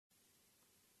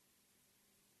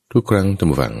ทุกครั้งท่าน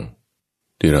ผู้ฟัง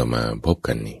ที่เรามาพบ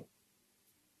กันนี้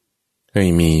ให้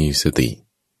มีสติ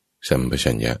สัมป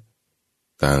ชัญญะ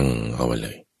ตั้งเอาไว้เล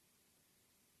ย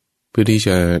เพื่อที่จ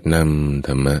ะนำธ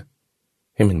รรมะ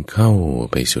ให้มันเข้า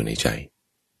ไปสู่ในใจ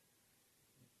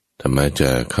ธรรมะจ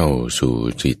ะเข้าสู่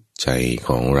จิตใจข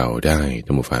องเราได้ท่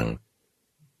านผู้ฟัง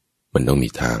มันต้องมี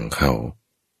ทางเข้า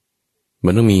มั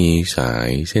นต้องมีสาย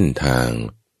เส้นทาง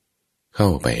เข้า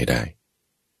ไปให้ได้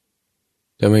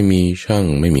ถ้าไม่มีช่อง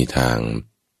ไม่มีทาง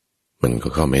มันก็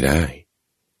เข้าไม่ได้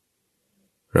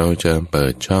เราจะเปิ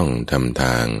ดช่องทำท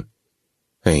าง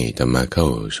ให้ธรรมะเข้า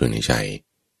สู่ในใจ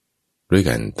ด้วย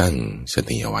การตั้งส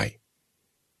ติเอาไว้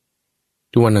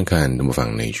ทุกวันอังคารท่านผู้ฟั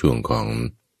งในช่วงของ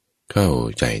เข้า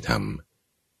ใจธรรม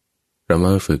เราม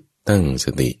าฝึกตั้งส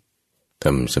ติท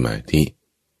ำสมาธิ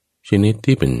ชนิด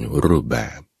ที่เป็นรูปแบ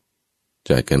บ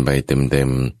จัดกันไปเต็ม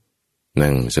ๆ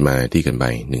นั่งสมาธิกันไป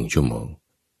1 ชั่วโมง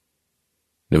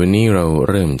ในวันนี้เรา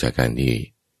เริ่มจากการที่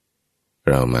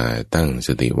เรามาตั้งส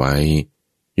ติไว้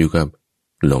อยู่กับ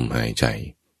ลมหายใจ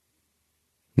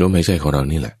ลมหายใจของเรา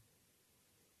นี่แหละ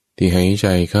ที่หายใจ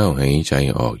เข้าหายใจ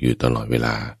ออกอยู่ตลอดเวล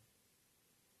า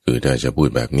คือถ้าจะพูด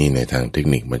แบบนี้ในทางเทค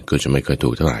นิคมันก็จะไม่ค่อยถู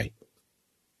กเท่าไหร่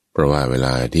เพราะว่าเวล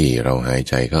าที่เราหาย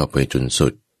ใจเข้าไปจนสุ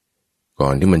ดก่อ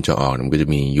นที่มันจะออกมันก็จะ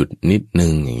มีหยุดนิดนึ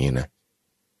งอย่างนี้นะ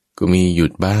ก็มีหยุ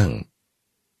ดบ้าง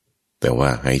แต่ว่า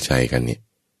หายใจกันเนี่ย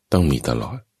ต้องมีตล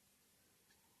อด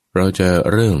เราจะ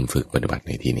เริ่มฝึกปฏิบัติใ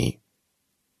นที่นี้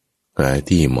หา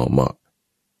ที่เหมาะ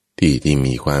ที่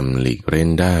มีความหลีกเล่น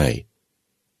ได้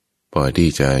พอที่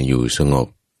จะอยู่สงบ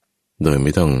โดยไ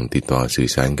ม่ต้องติดต่อสื่อ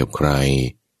สารกับใคร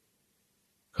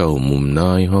เข้ามุมน้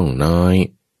อยห้องน้อย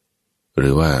หรื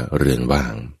อว่าเรือนว่า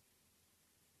ง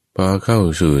พอเข้า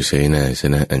สู่เสนาส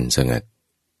นะอันสงัด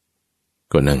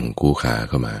ก็นั่งคู่ขาเ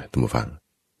ข้ามาท่านผู้ฟัง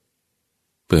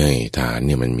เพื่อให้ฐานเ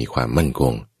นี่ยมันมีความมั่นค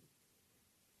ง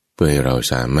เพื่อให้เรา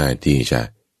สามารถที่จะ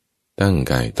ตั้ง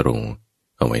กายตรง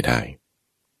เอาไว้ได้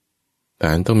ฐ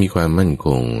านต้องมีความมั่นค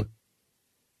ง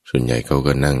ส่วนใหญ่เขา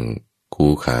ก็นั่ง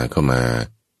คู่ขาเข้ามา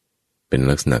เป็น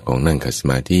ลักษณะของนั่งขัดส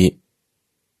มาธิ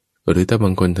หรือถ้าบา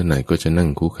งคนถนัดก็จะนั่ง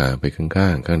คู่ขาไปข้า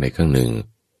งๆข้างใดข้างหนึ่ง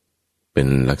เป็น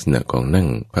ลักษณะของนั่ง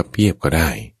พับเพียบก็ได้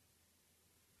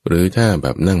หรือถ้าแบ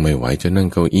บนั่งไม่ไหวจะนั่ง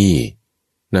เก้าอี้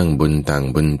นั่งบนตัง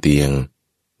บนเตียง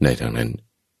ได้ทั้งนั้น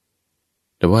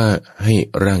แต่ว่าให้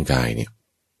ร่างกายเนี่ย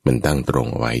มันตั้งตรง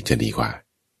เอาไว้จะดีกว่า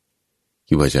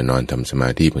คิดว่าจะนอนทำสมา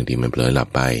ธิบางทีมันเผลอหลับ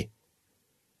ไป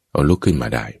เอาลุกขึ้นมา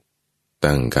ได้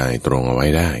ตั้งกายตรงเอาไว้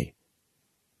ได้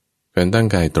การตั้ง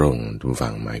กายตรงทุก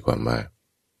ฝั่งหมายความว่า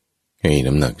ให้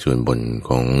น้ำหนักส่วนบน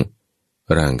ของ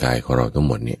ร่างกายของเราทั้ง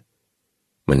หมดเนี่ย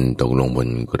มันตกลงบน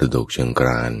กระดูกเชิงกร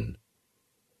าน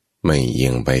ไม่เอี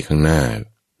ยงไปข้างหน้า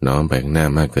น้อมไปข้างหน้า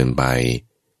มากเกินไป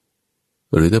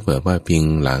หรือถ้าเผื่อว่าพิง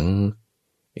หลัง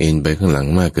เอ็นไปข้างหลัง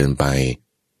มากเกินไป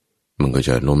มันก็จ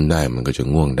ะล้มได้มันก็จะ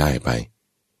ง่วงได้ไป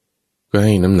ก็ใ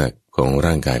ห้น้ำหนักของ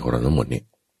ร่างกายของเราทั้งหมดเนี่ย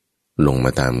ลงม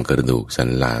าตามกระดูกสัน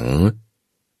หลัง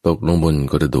ตกลงบน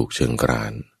กระดูกเชิงกรา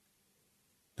น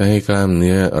ถ้าให้กล้ามเ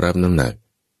นื้อรับน้ำหนัก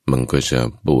มันก็จะ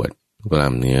ปวดกล้า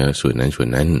มเนื้อส่วน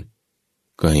นั้น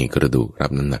ก็ให้กระดูกรั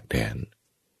บน้ำหนักแทน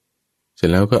เสร็จ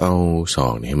แล้วก็เอาศอ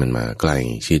กให้มันมาใกล้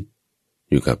ชิด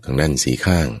อยู่กับทางด้านสี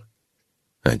ข้าง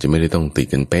อาจจะไม่ได้ต้องติด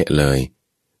กันเป๊ะเลย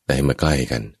แต่ให้มาใกล้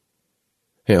กัน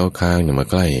ให้เอาคางเนี่ยมา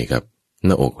ใกล้กับห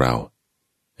น้าอกเรา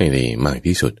ให้ได้มาก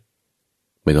ที่สุด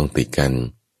ไม่ต้องติดกัน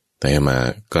แต่ให้มา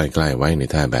ใกล้ๆไว้ใน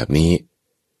ท่าแบบนี้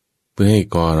เพื่อให้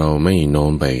คอเราไม่โน้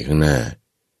มไปข้างหน้า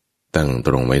ตั้งต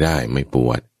รงไว้ได้ไม่ป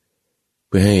วดเ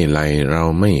พื่อให้ไหล่เรา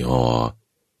ไม่ห่อ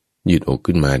ยืดอก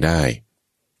ขึ้นมาได้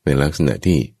ในลักษณะ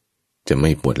ที่จะไ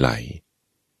ม่ปวดไหล่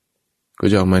ก็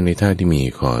จะออกมาในท่าที่มี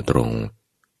คอตรง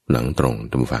หลังตรง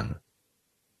ท่านผู้ฟัง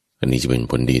อันนี้จะเป็น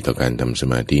ผลดีต่อการทำส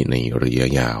มาธิในระยะ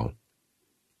ยาว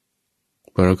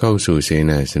พอเราเข้าสู่เส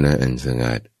นาสนะอันส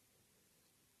งัด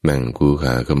นั่งคู่ข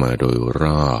าเข้ามาโดยร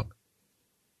อบ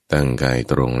ตั้งกาย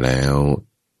ตรงแล้ว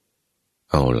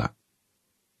เอาล่ะ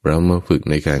เรามาฝึก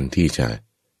ในการที่จะ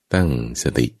ตั้งส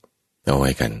ติเอาไว้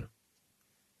กัน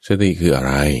สติคืออะ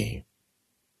ไร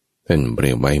ท่านเป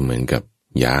รียบไว้เหมือนกับ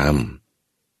ยาม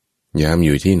อ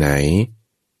ยู่ที่ไหน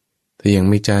ถ้ายัง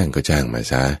ไม่จ้างก็จ้างมา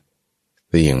ซะ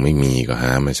ถ้ายังไม่มีก็ห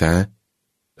ามาซะ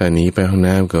ถ้าหนีไปห้อง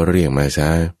น้ำก็เรียกมาซะ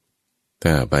ถ้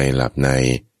าไปหลับใน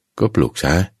ก็ปลุกซ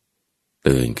ะ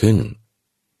ตื่นขึ้น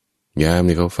ยาม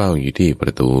นี่เขาเฝ้าอยู่ที่ปร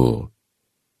ะตู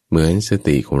เหมือนส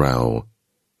ติของเรา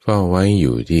เฝ้าไว้อ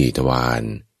ยู่ที่ทวาร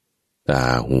ตา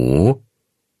หู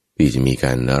ที่จะมีก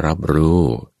ารรับ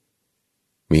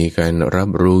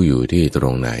รู้อยู่ที่ตร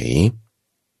งไหน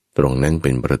ตรงนั้นเป็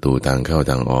นประตูทางเข้า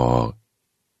ทางออก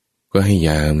ก็ให้ย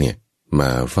ามเนี่ยม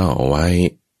าเฝ้าเอาไว้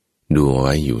ดูเอาไ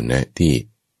ว้อยู่ณที่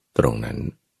ตรงนั้น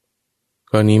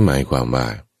ข้อนี้หมายความว่า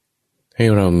ให้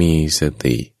เรามีส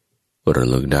ติระ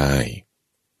ลึกได้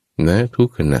ณทุก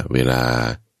ขณะเวลา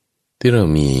ที่เรา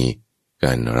มีก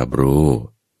ารรับรู้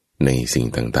ในสิ่ง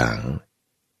ต่าง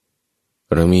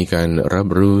ๆเรามีการรับ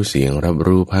รู้เสียงรับ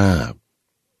รู้ภาพ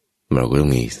เราก็ต้อ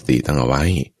งมีสติตั้งเอาไว้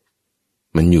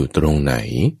มันอยู่ตรงไหน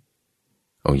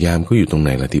เอายามเขาอยู่ตรงไหน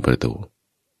ล่ะที่ประตู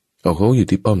เอาเขาอยู่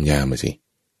ที่ป้อมยามมาสิ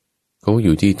เขาอ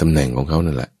ยู่ที่ตำแหน่งของเขา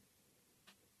นั่นแหละ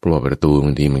เพราะว่าประตูบ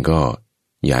างทีมันก็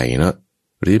ใหญ่เนาะ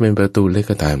หรือเป็นประตูเล็ก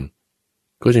ก็ตาม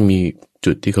ก็จะมี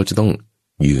จุดที่เขาจะต้อง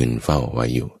ยืนเฝ้าไว้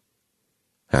อยู่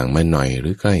ห่างมาหน่อยหรื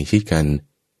อใกล้ชิดกัน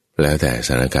แล้วแต่ส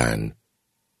ถานการณ์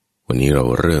วันนี้เรา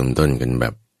เริ่มต้นกันแบ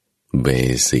บเบ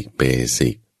สิ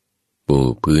กปู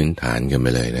พื้นฐานกันไป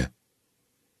เลยนะ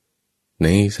ใน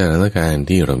สถานการณ์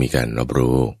ที่เรามีการรับ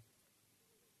รู้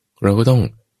เราก็ต้อง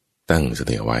ตั้งส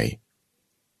ติไว้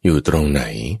อยู่ตรงไหน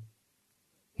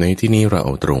ในที่นี้เราเอ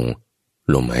าตรง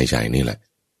ลมหายใจนี่แหละ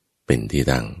เป็นที่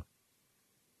ตั้ง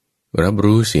รับ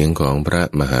รู้เสียงของพระ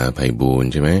มหาไพบูลย์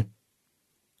ใช่ไหม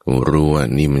รู้ว่า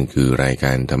นี่มันคือรายก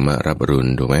ารธรรมรับอรุ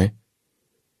ณถูกไหม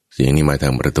เสียงนี้มาทา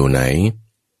งประตูไหน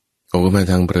เอาก็มา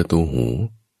ทางประตูหู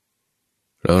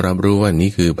เรารับรู้ว่านี่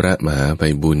คือพระมหาไพ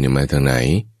บูลย์เนี่ยมาทางไหน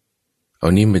เอา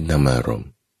นี่เป็นธรรมารมณ์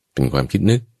เป็นความคิด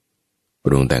นึกป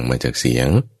รุงแต่งมาจากเสียง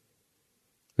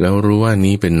แล้วรู้ว่า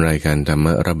นี้เป็นรายการธรรม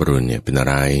รับอรุณเนี่ยเป็นอะ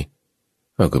ไร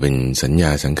ก็เป็นสัญญ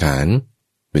าสังขาร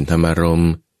เป็นธรรมารม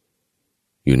ณ์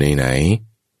อยู่ในไหน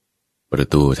ประ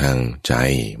ตูทางใจ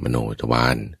มโนทวา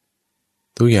ร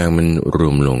ทุกอย่างมันร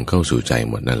วมลงเข้าสู่ใจ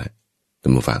หมดนั่นแหละท่า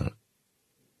นผู้ฟัง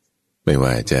ไม่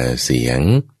ว่าจะเสียง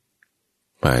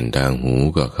ผ่านทางหู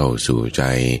ก็เข้าสู่ใจ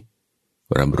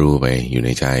รับรู้ไปอยู่ใน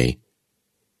ใจ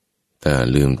ถ้า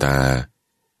ลืมตา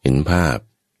เห็นภาพ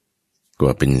ก็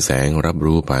เป็นแสงรับ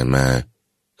รู้ผ่านมา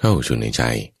เข้าสู่ในใจ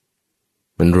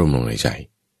มันรวมลงในใจ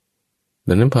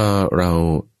ดังนั้นพอเรา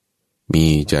มี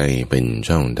ใจเป็น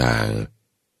ช่องทาง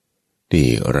ที่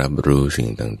รับรู้สิ่ง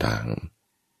ต่าง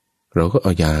ๆเราก็เอ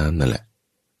ายามนั่นแหละ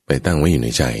ไปตั้งไว้อยู่ใน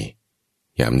ใจ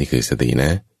ยามนี่คือสติน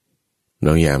ะเร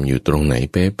ายามอยู่ตรงไหน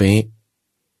เป๊ะ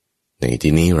ๆใน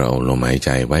ที่นี้เราลมหายใจ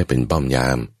ไว้เป็นป้อมยา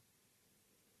ม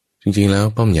จริงๆแล้ว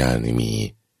ป้อมยามนี่มี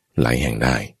หลายแห่งไ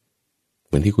ด้เห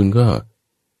มือนที่คุณก็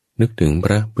นึกถึงพ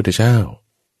ระพุทธเจ้า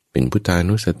เป็นพุทธา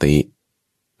นุสติ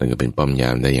นั่นก็เป็นป้อมยา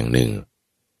มได้อย่างหนึ่ง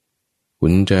คุ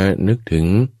ณจะนึกถึง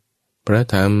พระ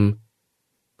ธรรม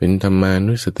เป็นธรรมา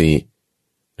นุสติ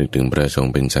นึกถึงพระสง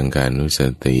ฆ์เป็นสังฆานุส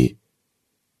ติ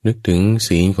นึกถึง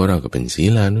ศีลของเราก็เป็นศี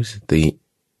ลานุสติ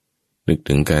นึก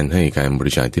ถึงการให้การบ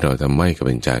ริจาคที่เราทำไว้ก็เ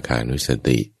ป็นจาคานุส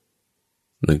ติ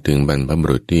นึกถึงบรรพบุ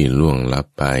รุษที่ล่วงลับ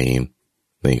ไป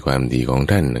ในความดีของ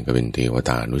ท่านก็เป็นเทว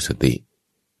ตานุสติ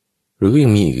หรือยั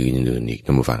งมีอื่นๆอีกท่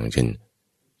านผู้ฟังเช่น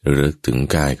ระลึกถึง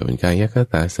กายก็เป็นกายค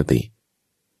ตาสติ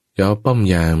ย่อป้อม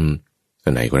ยามอั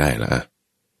นไหนก็ได้ละ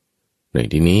ใน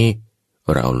ที่นี้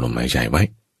เราเอาลมหายใจไว้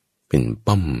เป็น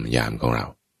ป้อมยามของเรา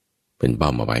เป็นป้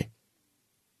อมเอาไว้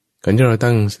การที่เรา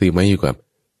ตั้งสติไว้อยู่กับ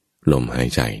ลมหาย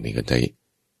ใจนี่ก็ใช้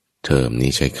เทอมนี้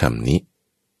ใช้คำนี้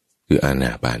คืออาน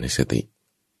าปานสติ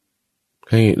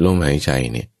ให้ลมหายใจ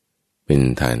เนี่ยเป็น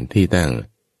ฐานที่ตั้ง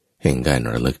แห่งการ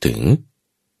ระลึกถึง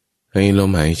ให้ล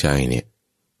มหายใจเนี่ย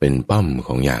เป็นป้อมข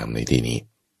องยามในที่นี้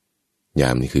ยา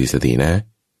มนี่คือสตินะ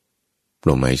ล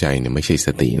มหายใจเนี่ยไม่ใช่ส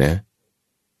ตินะ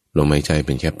ลมหายใจเ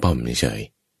ป็นแค่ป้อมเฉย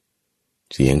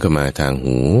เสียงก็มาทาง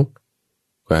หู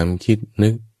ความคิดนึ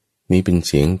กนี่เป็นเ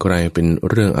สียงไกลเป็น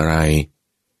เรื่องอะไร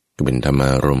ก็เป็นธรรมา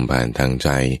รมณ์ผ่านทางใจ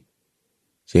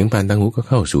เสียงผ่านทางหูก็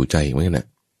เข้าสู่ใจเหมือนกันนะ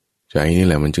ใจนี่แ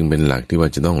หละมันจึงเป็นหลักที่ว่า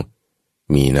จะต้อง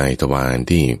มีนายทวาร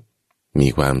ที่มี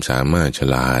ความสามารถฉ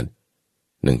ลาด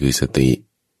นั่นคือสติ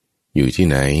อยู่ที่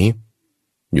ไหน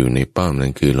อยู่ในป้อมนั่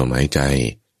นคือลมหายใจ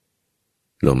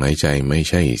ลมหายใจไม่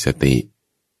ใช่สติ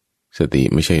สติ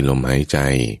ไม่ใช่ลมหายใจ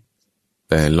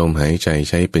แต่ลมหายใจ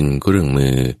ใช้เป็นเครื่องมื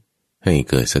อให้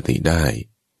เกิดสติได้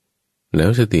แล้ว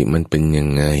สติมันเป็นยัง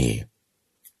ไง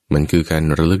มันคือการ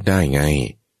ระลึกได้ไง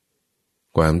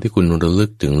ความที่คุณระลึ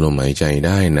กถึงลมหายใจไ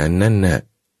ด้นั้นนั่นน่ะ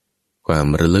ความ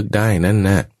ระลึกได้นั่น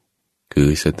น่ะคือ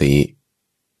สติ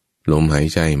ลมหาย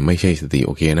ใจไม่ใช่สติโ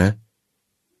อเคนะ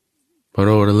พอเร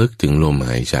าระลึกถึงลม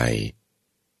หายใจ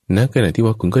ณขณะที่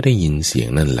ว่าคุณก็ได้ยินเสียง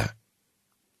นั่นแหละ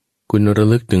คุณระ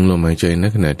ลึกถึงลมหายใจณ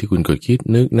ขณะที่คุณก็คิด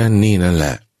นึกนั่นนี่นั่นแหล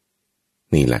ะ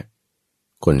นี่แหละ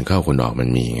คนเข้าคนออกมัน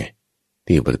มีไง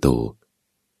ที่ประตู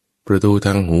ท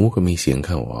างหูก็มีเสียงเ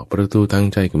ข้าออกประตูทาง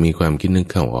ใจก็มีความคิดนึก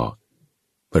เข้าออก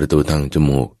ประตูทางจ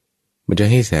มูกมันจะ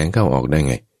ให้แสงเข้าออกได้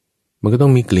ไงมันก็ต้อ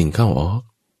งมีกลิ่นเข้าออก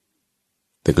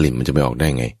แต่กลิ่นมันจะไปออกได้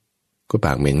ไงก็ป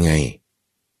ากเหม็นไง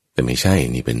แต่ไม่ใช่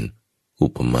นี่เป็นอุ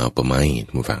ปมาอุปไมย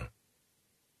ท่านผู้ฟัง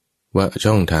ว่า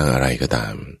ช่องทางอะไรก็ตา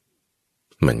ม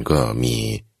มันก็มี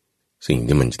สิ่ง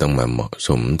ที่มันจะต้องมาเหมาะส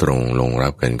มตรงลงรั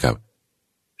บกันกับ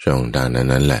ช่องทาง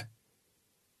นั้นแหละ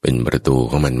เป็นประตู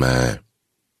ของมันมา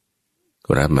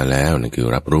รับมาแล้วนั่นคือ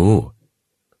รับรู้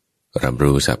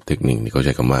ศัพท์เทคนิคนี่เขาใ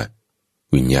ช้คำว่า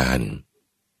วิญญาณ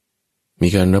มี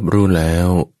การรับรู้แล้ว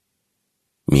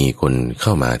มีคนเข้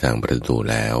ามาทางประตู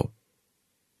แล้ว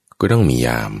ก็ต้องมีย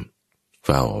ามเ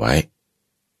ฝ้าไว้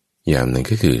ยามนั้น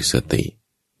ก็คือสติ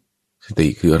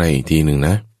คืออะไรอีกทีหนึ่งน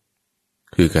ะ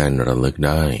คือการระลึกไ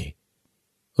ด้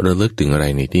ระลึกถึงอะไร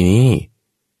ในที่นี้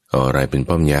เอาอะไรเป็น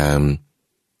ป้อมยาม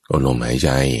เอาลมหายใจ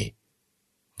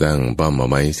ตั้งป้อมเอา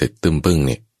ไว้เสร็จตึ้มปึ้งเ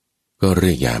นี่ยก็เ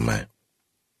รียกยามมา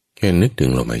แค่นึกถึ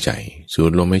งลมหายใจสู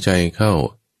ดลมหายใจเข้า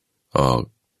ออก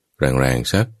แรง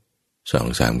ๆสัก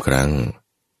 2-3 ครั้ง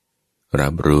รั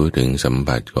บรู้ถึงสัม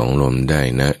ผัสของลมได้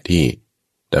ณที่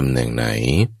ตำแหน่งไหน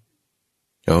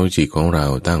เอาจิตของเรา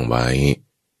ตั้งไว้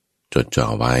จดจ่อ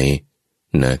ไว้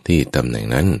ณที่ตำแหน่ง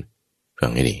นั้นฟั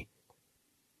งให้ดี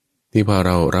ที่พอเ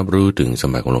รารับรู้ถึงสัม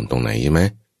ผัสของลมตรงไหนใช่ไหม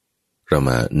เรา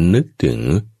มานึกถึง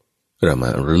เรามา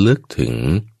ระลึกถึง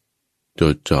จ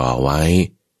ดจ่อไว้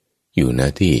อยู่ณ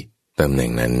ที่ตำแหน่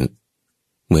งนั้น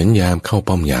เหมือนยามเข้า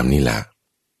ป้อมยามนี่แหละ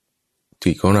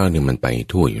จิตของเราเนี่ยมันไป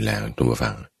ทั่วอยู่แล้วทุกผู้ฟั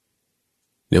ง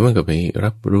เดี๋ยวมันก็ไป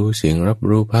รับรู้เสียงรับ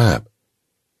รู้ภาพ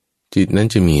จิตนั้น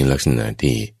จะมีลักษณะ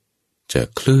ที่จะ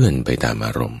เคลื่อนไปตามอ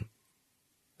ารมณ์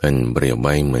ท่านเปรียบไ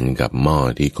ว้เหมือนกับหม้อ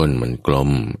ที่ก้นมันกล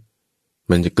ม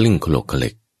มันจะกลิ้งโคลกเขล็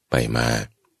กไปมา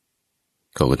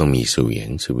เขาก็ต้องมีเสวีย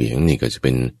งนี่ก็จะเ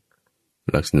ป็น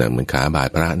ลักษณะเหมือนขาบาท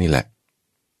พระนี่แหละ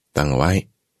ตั้งเอาไว้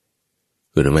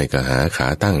หรือไม่ก็หาขา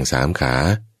ตั้ง3 ขา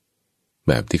แ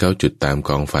บบที่เขาจุดตามก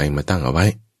องไฟมาตั้งเอาไว้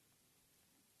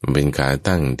มันเป็นขา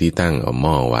ตั้งที่ตั้งเอาห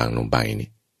ม้อวางลงไปนี่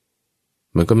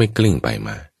มันก็ไม่กลิ้งไปม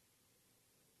า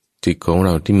จิตของเร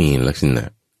าที่มีลักษณะ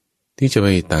ที่จะไป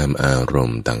ตามอาร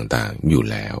มณ์ต่างๆอยู่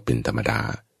แล้วเป็นธรรมดา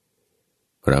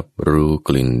รับรู้ก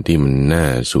ลิ่นที่มันน่า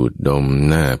สูดดม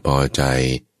น่าพอใจ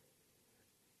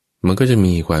มันก็จะ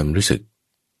มีความรู้สึก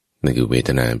นั่นคือเวท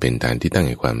นาเป็นฐานที่ตั้งแ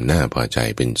ห่งความน่าพอใจ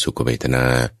เป็นสุขเวทนา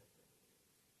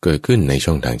เกิดขึ้นใน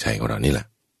ช่องทางใจของเรานี่แหละ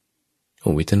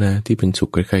เวทนาที่เป็นสุ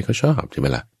ขใครๆก็ชอบใช่ไหม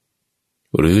ล่ะ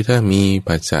หรือถ้ามี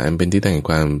ผัสสะเป็นที่ตั้งแห่ง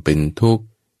ความเป็นทุกข์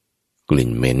กลิ่น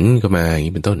เหม็นเข้ามาอย่าง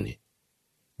นี้เป็นต้นนี่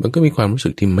มันก็มีความรู้สึ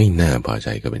กที่ไม่น่าพอใจ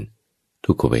ก็เป็น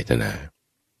ทุกขเวทนา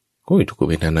ทุกข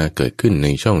เวทนาเกิดขึ้นใน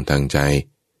ช่องทางใจ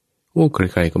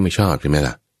ใครๆก็ไม่ชอบใช่ไหม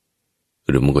ล่ะ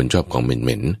หรือบางคนชอบของเห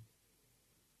ม็น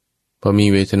ๆพอมี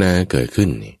เวทนาเกิดขึ้น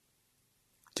นี่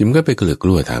จิมก็ไปเกลือก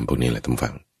ลัวถามพวกนี้แหละท่านฟั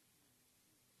ง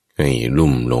ให้ลุ่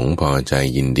มหลงพอใจ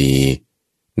ยินดี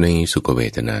ในสุขเว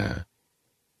ทนา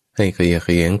ให้ขยะแข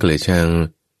ยงเกลียดชัง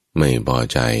ไม่พอ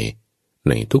ใจใ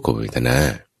นทุกขเวทนา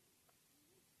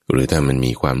หรือถ้ามัน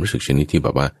มีความรู้สึกชนิดที่แบ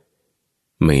บว่า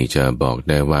ไม่จะบอก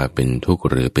ได้ว่าเป็นทุกข์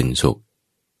หรือเป็นสุข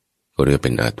ก็เรียกเ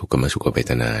ป็นอทุกขมสุขเว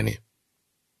ทนาเนี่ย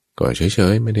ก็เฉ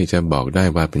ยๆไม่ได้จะบอกได้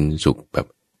ว่าเป็นสุขแบบ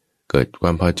เกิดคว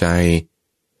ามพอใจ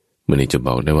ไม่ได้จะบ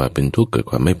อกได้ว่าเป็นทุกข์เกิด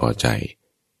ความไม่พอใจ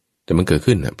แต่มันเกิด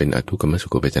ขึ้นเป็นอทุกขมสุ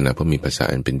ขเวทนาเพราะมีภาษา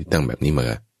อันเป็นที่ตั้งแบบนี้มา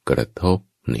กระทบ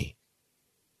นี่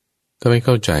ถ้าไม่เ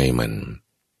ข้าใจมัน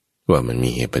ว่ามันมี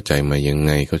เหตุปัจจัยมายังไ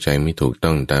งเข้าใจไม่ถูกต้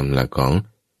องตามหลักของ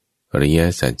อริย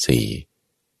สัจสี่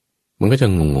มันก็จะ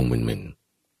งงๆมึน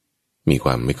ๆมีคว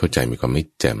ามไม่เข้าใจมีความไม่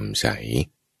แจ่มใส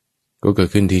ก็เกิด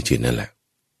ขึ้นที่จิตนั่นแหละ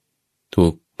ถู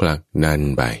กผลักดัน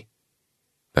ไป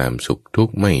ตามสุขทุก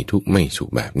ข์ไม่สุ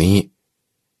ขแบบนี้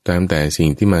ตามแต่สิ่ง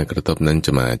ที่มากระทบนั้นจ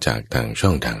ะมาจากทางช่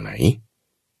องทางไหน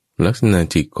ลักษณะ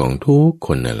จิตของทุกค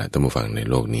นนั่นแหละท่านผู้ฟังใน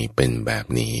โลกนี้เป็นแบบ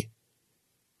นี้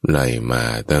ไล่มา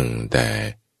ตั้งแต่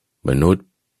มนุษย์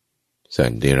สั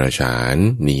ตว์เดรัจฉาน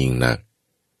นี่ยิ่งหนัก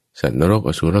สัตว์นรก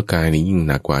อสุรกายนี่ยิ่ง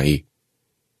หนักกว่าอีก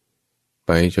ไ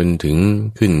ปจนถึง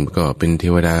ขึ้นก็เป็นเท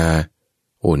วดา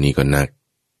นี่ก็หนัก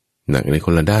ในค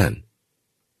นละด้าน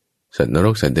สัตว์นร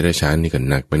กสัตว์เดรัจฉานนี่ก็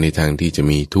หนักไปในทางที่จะ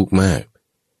มีทุกข์มาก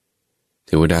เ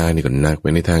ทวดานี่ก็หนักไป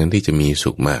ในทางที่จะมี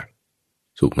สุขมาก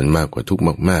สุขมันมากกว่าทุกข์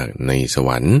มากๆในสว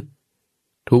รรค์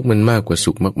ทุกข์มันมากกว่า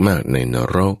สุขมากๆในน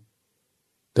รก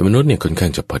แต่มนุษย์เนี่ยค่อนข้า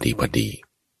งจะพอดี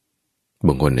บ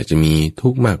างคนเนี่ยจะมีทุ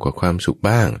กข์มากกว่าความสุข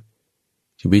บ้าง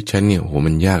ชีวิตฉันเนี่ย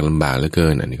มันยากลำบากเหลือเกิ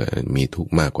นอันนี้ก็มีทุก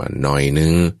ข์มากกว่าหน่อยนึ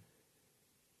ง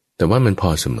แต่ว่ามันพอ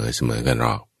เสมอกันหร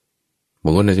อกบา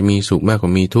งคนอาจจะมีสุขมากกว่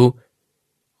ามีทุกข์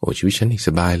ชีวิตฉันนี่ส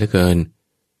บายเหลือเกิน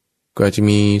ก็อาจจะ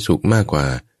มีสุขมากกว่า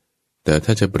แต่ถ้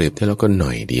าจะเปรียบเทียบแล้วก็หน่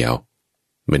อยเดียว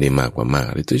ไม่ได้มากกว่ามาก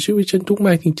เลยแต่ชีวิตฉันทุกข์ม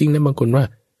ากจริงๆนะบางคนว่า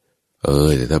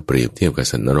แต่ถ้าเปรียบเทียบกับ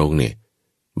สัตว์นรกเนี่ย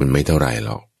มันไม่เท่าไหร่หร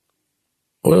อก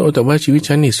แต่ว่าชีวิต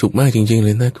ฉันนี่สุขมากจริงๆเล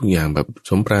ยนะทุกอย่างแบบ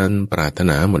สมปรารถ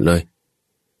นาหมดเลย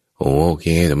โอเค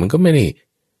แต่มันก็ไม่ได้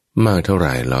มากเท่าไห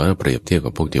ร่หรอกเปรียบเทียบกั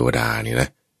บพวกเทวดานี่นะ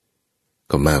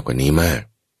ก็มากกว่านี้มาก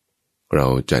เรา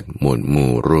จัดหมวดห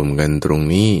มู่รวมกันตรง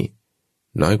นี้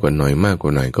น้อยกว่าหน่อยมากกว่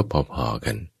าหน่อยก็พอๆ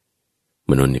กัน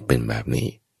มนุษย์นี่เป็นแบบนี้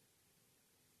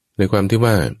ในความที่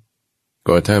ว่า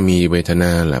ก็ถ้ามีเวทน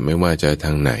าล่ะไม่ว่าจะท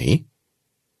างไหน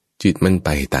จิตมันไป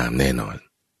ตามแน่นอน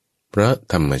เพราะ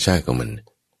ธรรมชาติของมัน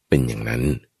เป็นอย่างนั้น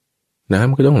น้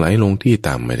ำก็ต้องไหลลงที่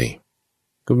ต่ำไปเลย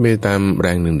ก็ไปตามแร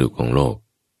งดึงดูดของโลก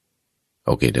โ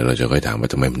อเคเดี๋ยวเราจะค่อยถามว่า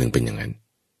ทำไมมันถึงเป็นอย่างนั้น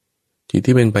จิต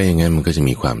ที่เป็นไปอย่างนั้นมันก็จะ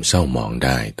มีความเศร้าหมองไ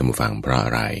ด้ท่านผู้ฟังเพราะอ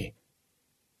ะไร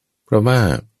เพราะว่า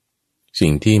สิ่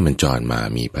งที่มันจรมา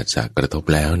มีปัจจัยกระทบ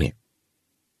แล้วเนี่ย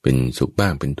เป็นสุขบ้า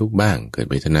งเป็นทุกข์บ้างเกิด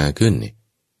เวทนาขึ้นเนี่ย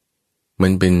มั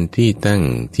นเป็นที่ตั้ง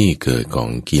ที่เกิดของ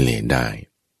กิเลสได้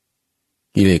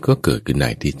กิเลสก็เกิดขึ้นได้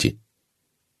ที่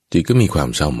จิตก็มีความ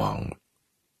เศร้าหมอง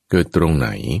เกิดตรงไหน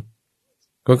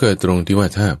ก็เกิดตรงที่ว่า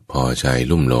ถ้าพอใจ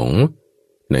ลุ่มหลง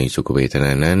ในสุขเวทน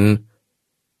านั้น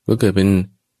ก็เกิดเป็น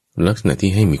ลักษณะ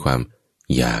ที่ให้มีความ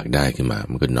อยากได้ขึ้นมา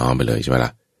มันก็น้อมไปเลยใช่ไหมล่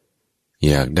ะ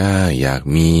อยากได้อยาก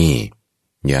มี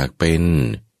อยากเป็น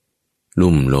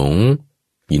ลุ่มหลง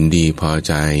ยินดีพอใ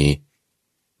จ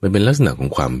มันเป็นลักษณะของ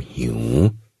ความหิว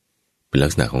เป็นลั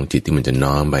กษณะของจิตที่มันจะ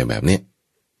น้อมไปแบบนี้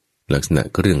ลักษณะ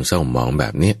เรื่องเศร้าหมองแบ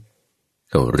บนี้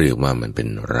ก็เรียกว่ามันเป็น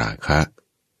ราคะ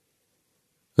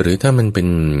หรือถ้ามันเป็น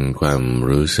ความ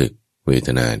รู้สึกเวท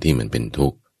นาที่มันเป็นทุ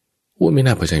กข์ไม่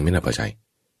น่าพอใจไม่น่าพอใจ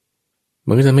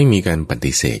มันก็จะไม่มีการป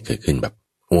ฏิเสธเกิดขึ้นแบบ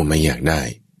ไม่อยากได้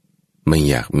ไม่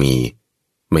อยากมี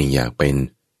ไม่อยากเป็น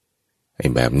ไอ้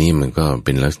แบบนี้มันก็เ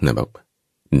ป็นลักษณะแบบ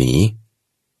หนี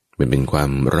เป็นควา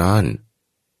มร้อน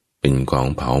เป็นของ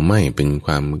เผาไหม้เป็นค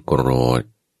วามโกรธ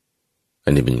อั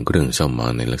นนี้เป็นเรื่องเศร้าหมอ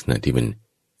งในลักษณะที่เป็น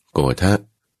โกฏะ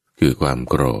คือความ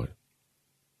โกรธ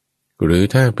หรือ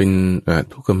ถ้าเป็น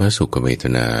ทุกขมสุขเวท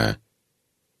นา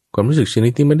ความรู้สึกชนิ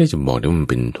ดที่ไม่ได้จะบอกได้ว่ามัน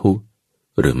เป็นทุกข์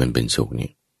หรือมันเป็นสุขเนี่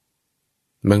ย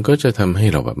มันก็จะทำให้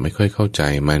เราแบบไม่ค่อยเข้าใจ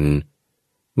มัน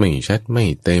ไม่ชัดไม่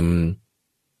เต็ม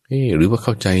หรือว่าเ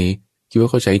ข้าใจคิดว่า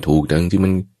เข้าใจถูกแต่จริงๆมั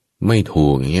นไม่ถู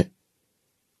กอย่างเงี้ย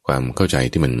ความเข้าใจ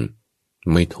ที่มัน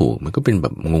ไม่ถูกมันก็เป็นแบ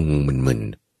บงงมึน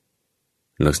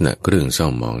ๆลักษณะเรื่องเศร้า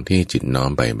หมองที่จิตน้อม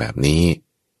ไปแบบนี้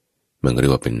มันก็เรีย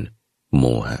กว่าเป็นโม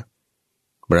หะ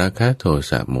ราคะโท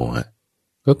สะโมหะ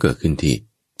ก็เกิดขึ้นที่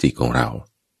จิตของเรา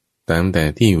ตามแต่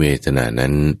ที่เวทนา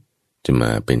นั้นจะม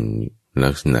าเป็นลั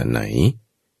กษณะไหน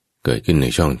เกิดขึ้นใน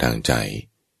ช่องทางใจ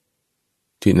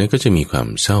จิตนั้นก็จะมีความ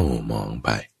เศร้าหมองไป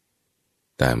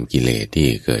ตามกิเลสที่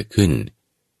เกิดขึ้น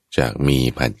จากมี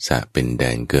ผัสสะเป็นแด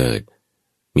นเกิด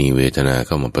มีเวทนาเ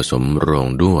ข้ามาผสมโรง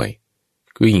ด้วย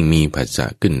ก็ยิ่งมีผัสสะ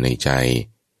ขึ้นในใจ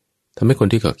ทำให้คน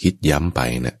ที่ก็คิดย้ำไป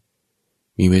นะ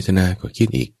มีเวทนาก็คิด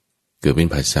อีกเกิดเป็น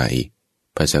ผัสสะอีก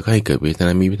ผัสสะก็ให้เกิดเวทน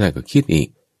ามีเวทนาก็คิดอีก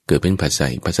เกิดเป็นผัสสะ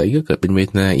อีกผัสสะอีกก็เกิดเป็นเว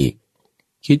ทนาอีก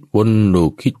คิดวนลู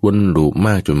ปคิดวนลูปม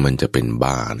ากจนมันจะเป็น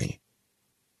บ้านี่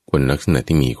คนลักษณะ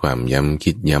ที่มีความย้ำ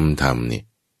คิดย้ำทำนี่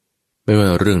ไม่ว่า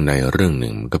เรื่องใดเรื่องหนึ่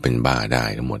งมันก็เป็นบ้าได้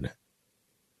ทั้งหมดนะ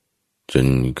จน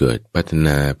เกิดพัฒน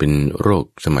าเป็นโรค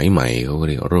สมัยใหม่เขาเ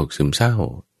รียกโรคซึมเศร้า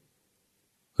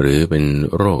หรือเป็น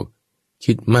โรค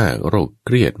คิดมากโรคเค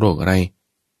รียดโรคอะไร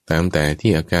ตามแต่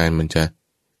ที่อาการมันจะ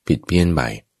ผิดเพี้ยนไป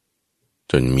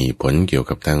จนมีผลเกี่ยว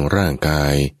กับทางร่างกา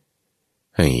ย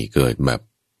ให้เกิดแบบ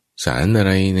สารอะไ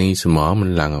รในสมองมัน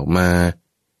หลั่งออกมา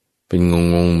เป็นง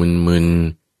งมึน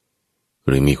ห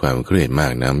รือมีความเครียดมา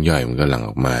กน้ำย่อยมันก็หลั่งอ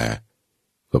อกมา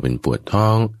ก็เป็นปวดท้อ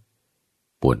ง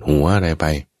ปวดหัวอะไรไป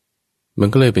มัน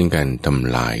ก็เลยเป็นการท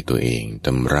ำลายตัวเองท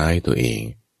ำร้ายตัวเอง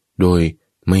โดย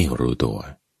ไม่รู้ตัว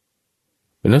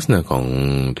เป็นลักษณะของ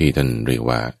ที่ท่านเรียก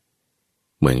ว่า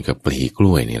เหมือนกับปลีก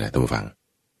ล้วยนี่แหละท่านผู้ฟัง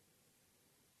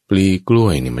ปลีกล้ว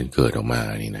ยนี่มันเกิดออกมา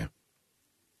นี่นะ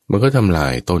มันก็ทำลา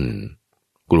ยต้น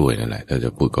กล้วยนั่นแหละถ้าจะ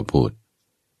พูดก็พูด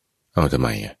เอาทำไม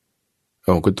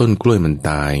ก็ต้นกล้วยมัน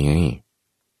ตายไง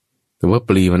แต่ว่าป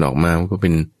ลีมันออกมามันก็เป็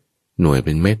นหน่วยเ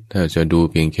ป็นเม็ดถ้าจะดู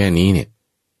เพียงแค่นี้เนี่ย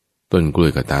ต้นกล้ว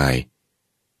ยก็ตาย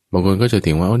บางคนก็จะเ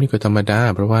ถียงว่านี่ก็ธรรมดา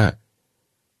เพราะว่า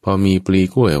พอมีปลี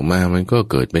กล้วยออกมามันก็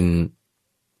เกิดเป็น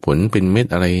ผลเป็นเม็ด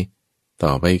อะไรต่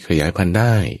อไปขยายพันธุ์ไ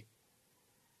ด้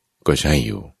ก็ใช่อ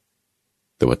ยู่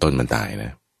แต่ว่าต้นมันตายน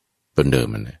ะต้นเดิม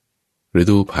มันนะฤ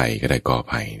ดูไผ่ก็ได้กอ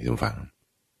ไผ่ทุกฝั่ง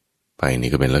ไผ่นี่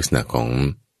ก็เป็นลักษณะของ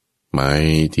ไม้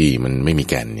ที่มันไม่มี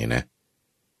แก่นเนี่ยนะ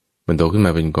มันโตขึ้นม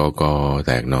าเป็นกอแ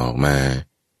ตกหน่อออกมา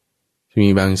มี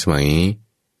บางสมัย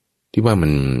ที่ว่ามั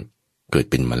นเกิด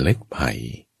เป็นเมล็ดไผ่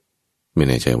ไม่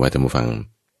แน่ใจว่าท่านผู้ฟัง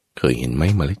เคยเห็นไหม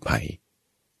เมล็ดไผ่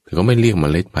แต่เขาไม่เรียกเม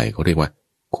ล็ดไผ่เขาเรียกว่า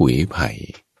ขุยไผ่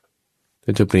ถ้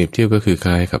าจะเปรียบเทียบก็คือค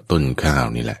ล้ายกับต้นข้าว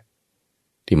นี่แหละ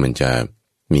ที่มันจะ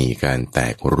มีการแต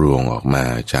กรวงออกมา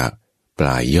จากปล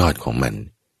ายยอดของมัน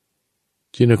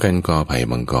เช่นเดียวกันกอไผ่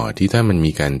บางกอที่ถ้ามัน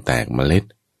มีการแตกเมล็ด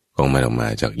ของมันออกมา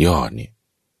จากยอดเนี่ย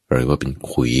เรียกว่าเป็น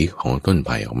ขุยของต้นไ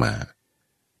ผ่ออกมา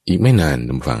อีกไม่นาน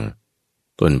ท่านฟัง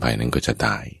ต้นไผ่นั้นก็จะต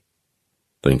าย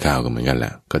ต้นข้าวก็เหมือนกันแหล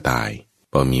ะก็ตาย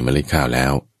พอมีเมล็ดข้าวแล้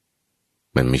ว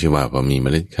มันไม่ใช่ว่าพอมีเม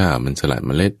ล็ดข้าวมันสลัดเ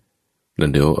มล็ดแล้ว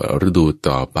เดี๋ยวฤดู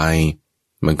ต่อไป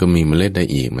มันก็มีเมล็ดได้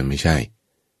อีกมันไม่ใช่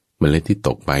เมล็ดที่ต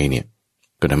กไปเนี่ย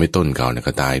ก็ทำให้ต้นเก่าเนี่ย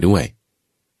ก็ตายด้วย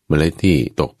เมล็ดที่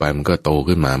ตกไปมันก็โต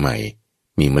ขึ้นมาใหม่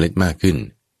มีเมล็ดมากขึ้น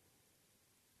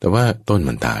แต่ว่าต้น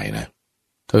มันตายนะ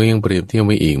เธอยังเปรียบเทียบไ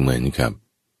ว้อีกเหมือนกับ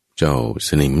เจ้าส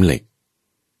นิมเหล็ก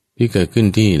ที่เกิดขึ้น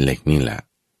ที่เหล็กนี่แหละ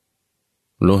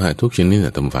โลหะทุกชนิดน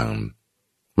ะท่านฟัง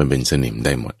มันเป็นสนิมไ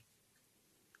ด้หมด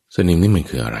สนิมนี่มัน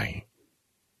คืออะไร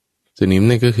สนิม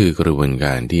นี่ก็คือกระบวนก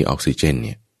ารที่ออกซิเจนเ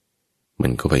นี่ยมั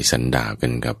นก็ไปสันดาบกั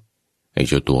นกับไอ้เ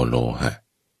จ้าตัวโลหะ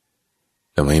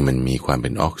ทำให้มันมีความเป็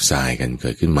นออกไซด์กันเกิ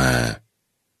ดขึ้นมา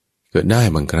เกิดได้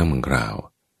บางครั้งบางคราว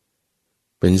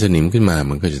เป็นสนิมขึ้นมา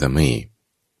มันก็จะทำให้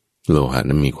โลหะ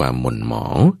นั้นมีความหม่นหมอ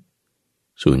ง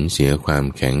สูญเสียความ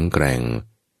แข็งแกร่ง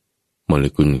โมเล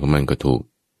กุลของมันก็ถูก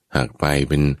หักไป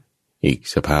เป็นอีก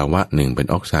สภาวะหนึ่งเป็น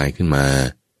ออกไซด์ขึ้นมา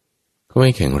ก็ไม่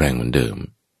แข็งแรงเหมือนเดิม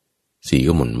สี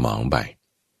ก็หม่นหมองไป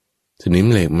สนิม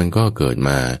เหล็กมันก็เกิดม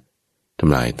าท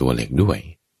ำลายตัวเหล็กด้วย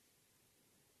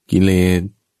กิเลส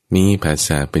มีภาษ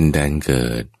าเป็นแดนเ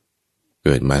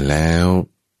กิดมาแล้ว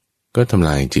ก็ทำล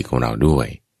ายจิตของเราด้วย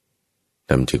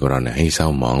ทำจิตของเราเนี่ยให้เศร้า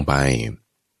หมองไป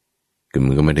คือมั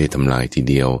นก็ไม่ได้ทำลายที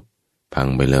เดียวพัง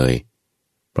ไปเลย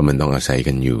เพราะมันต้องอาศัย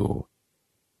กันอยู่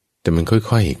แต่มันค่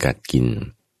อยๆกัดกิน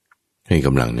ให้ก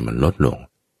ำลังเนี่ยมันลดลง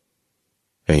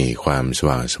ให้ความส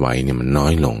ว่างไสวเนี่ยมันน้อ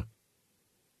ยลง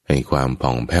ให้ความผ่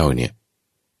องแผ้วเนี่ย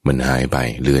มันหายไป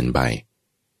เลือนไป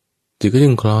จิตก็จึ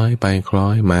งคล้อยไปคล้อ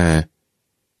ยมา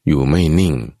อยู่ไม่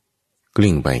นิ่งก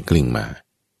ลิ้งไปกลิ้งมา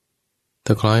ถ้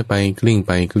าคล้อยไปกลิ้งไ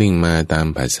ปกลิ้งมาตาม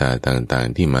ภาษาต่าง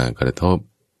ๆที่มากระทบ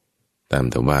ตาม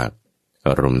แต่ว่าอ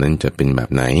ารมณ์นั้นจะเป็นแบบ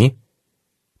ไหน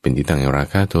เป็นที่ตั้งแห่งรา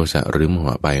คะโทสะหรือโมห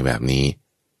ะไปแบบนี้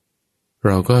เ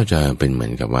ราก็จะเป็นเหมือ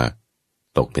นกับว่า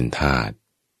ตกเป็นทาส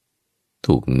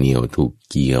ถูกเหนี่ยวถูก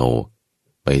เกี่ยว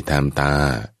ไปตามตา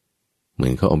เหมื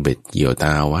อนเขาเอาเบ็ดเกี่ยวต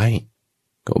าไว้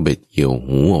ก็เอาเบ็ดเกี่ยว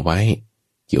หูเอาไว้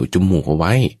เกี่ยวจมูกเอาไ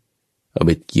ว้เอาเ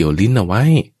บ็ดเกี่ยวลิ้นเอาไว้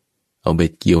เอาเบ็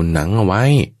ดเกี่ยวหนังเอาไว้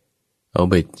เอา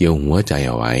เบ็ดเกี่ยวหัวใจเ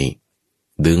อาไว้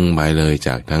ดึงไปเลยจ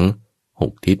ากทั้ง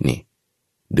6ทิศนี่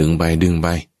ดึงไป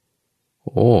โ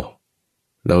อ้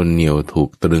เราเหนี่ยวถูก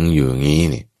ตรึงอยู่อย่างนี้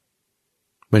นี่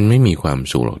มันไม่มีความ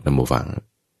สุขหรอกท่านผู้ฟัง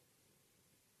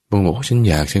บางบอกว่าฉัน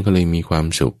อยากฉันก็เลยมีความ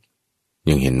สุข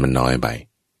ยังเห็นมันน้อยไป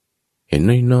เห็น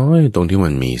น้อยๆตรงที่มั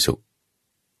นมีสุข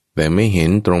แต่ไม่เห็น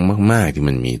ตรงมากๆที่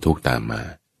มันมีทุกข์ตามมา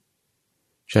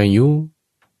ชายุ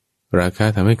ราคะ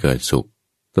ทำให้เกิดสุข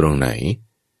ตรงไหน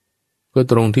ก็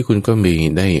ตรงที่คุณก็มี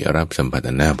ได้รับสัมผัส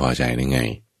อันน่าพอใจได้ไง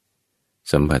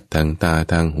สัมผัสทางตา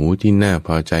ทางหูที่น่าพ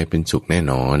อใจเป็นสุขแน่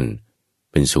นอน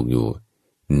เป็นสุขอยู่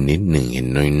นิดหนึ่งเห็น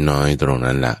น้อยๆตรง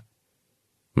นั้นละ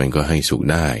มันก็ให้สุข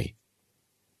ได้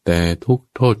แต่ทุก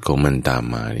โทษของมันตาม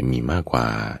มามีมากกว่า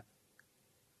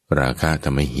ราคะท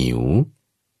ำให้หิว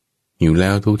แล้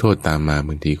วทุกโทษตามมาบ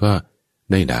างทีก็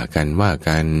ได้ด่ากันว่า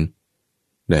กัน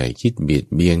ได้คิดเบียด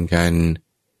เบียนกัน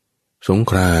สง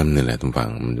ครามนี่แหละทุกฝั่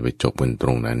งมันจะไปจบกันตร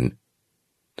งนั้น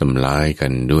ทำร้ายกั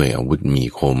นด้วยอาวุธมี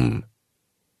คม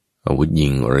อาวุธยิ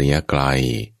งระยะไกล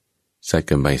ซัด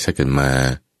กันไปซัดกันมา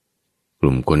ก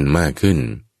ลุ่มคนมากขึ้น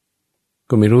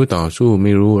ก็ไม่รู้ต่อสู้ไ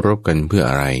ม่รู้รบกันเพื่อ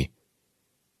อะไร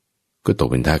ก็ตก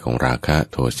เป็นท่าของราคะ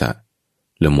โทสะ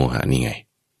และโมหะนี่ไง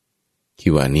คิ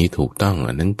ดว่านี้ถูกต้อง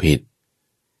อันนั้นผิด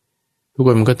ทุกค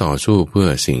นมันก็ต่อสู้เพื่อ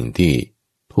สิ่งที่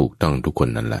ถูกต้องทุกคน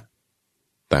นั่นแหละ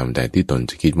ตามแต่ที่ตน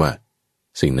จะคิดว่า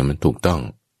สิ่งนั้นมันถูกต้อง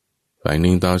ฝ่ายห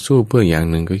นึ่งต่อสู้เพื่ออย่าง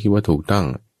หนึ่งก็คิดว่าถูกต้อง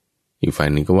อีกฝ่าย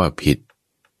หนึ่งก็ว่าผิด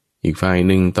อีกฝ่ายห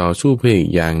นึ่งต่อสู้เพื่ออี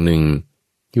กอย่างหนึ่ง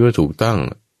คิดว่าถูกต้อง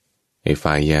ไอ้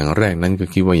ฝ่ายอย่างแรกนั้นก็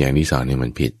คิดว่าอย่างที่สองนี่มั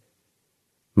นผิด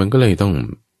มันก็เลยต้อง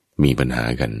มีปัญหา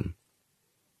กัน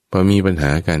พอมีปัญห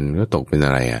ากันก็ตกเป็นอ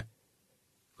ะไร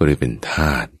ก็เลยเป็นท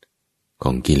าสข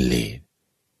องกิเลส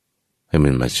ให้มั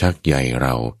นมาชักใยเร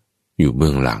าอยู่เบื้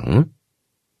องหลัง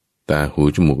ตาหู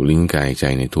จมูกลิ้นกายใจ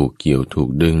ในถูกเกี่ยวถูก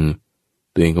ดึง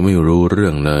ตัวเองก็ไม่รู้เรื่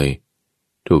องเลย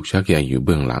ถูกชักใยอยู่เ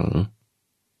บื้องหลัง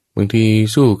บางที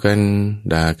สู้กัน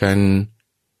ด่ากัน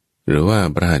หรือว่า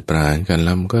ประหัตประหารกันแ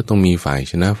ล้วก็ต้องมีฝ่าย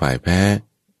ชนะฝ่ายแพ้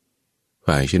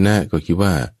ฝ่ายชนะก็คิดว่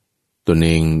าตนเอ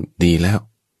งดีแล้ว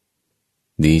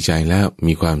ดีใจแล้ว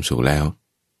มีความสุขแล้ว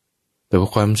แต่ว่า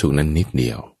ความสุขนั้นนิดเดี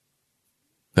ยว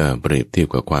เปรียบเทียบ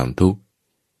กับความทุกข์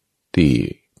ที่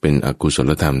เป็นอกุศ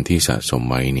ลธรรมที่สะสม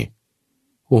ไว้เนี่ย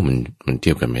มันเที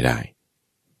ยบกันไม่ได้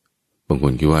บางค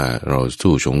นคิดว่าเรา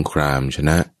สู้สงครามช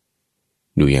นะ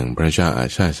ดูอย่างพระเจ้าอา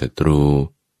ชาติศัตรู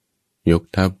ยก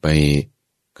ทัพไป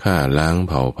ฆ่าล้างเ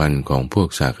ผ่าพันธุ์ของพวก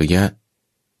สากยะ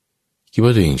คิดว่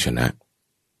าตัวเองชนะ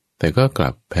แต่ก็กลั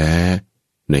บแพ้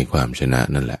ในความชนะ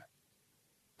นั่นแหละ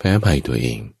แพ้ภัยตัวเอ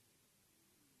ง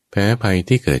แพ้ภัย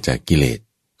ที่เกิดจากกิเลส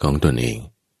ของตนเอง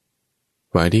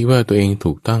ฝ่ายที่ว่าตัวเอง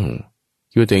ถูกต้อง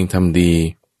คิดว่าตัวเองทำดี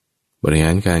บริหา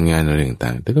รการงานอะไรต่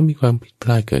างๆแต่ก็มีความผิดพล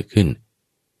าดเกิดขึ้น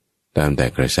ตามแต่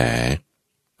กระแส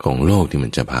ของโลกที่มั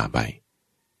นจะพาไป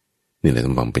นี่แหละต้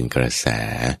องฟังเป็นกระแส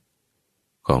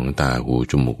ของตาหู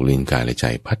จมูกลิ้นกายและใจ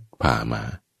พัดพามา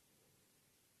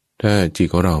ถ้าจิต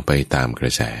ของเราไปตามกร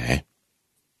ะแส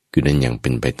คือนั้นยังเป็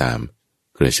นไปตาม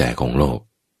กระแสของโลก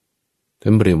ท่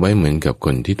านเปรียบไว้เหมือนกับค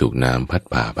นที่ถูกน้ำพัด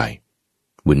พาไป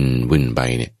วุ่นไป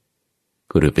เนี่ย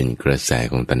ก็เรียกเป็นกระแส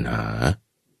ของตัณหา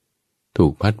ถู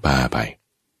กพัดพาไป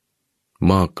ห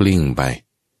ม้อกลิ้งไป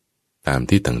ตาม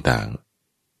ที่ต่าง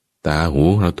ๆตาหู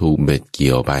เราถูกเบ็ดเ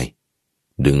กี่ยวไป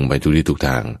ดึงไปทุกที่ทุกท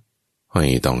างห้อย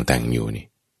ต้องแต่งอยู่นี่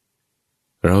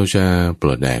เราจะปล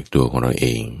ดแอกตัวของเราเอ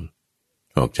ง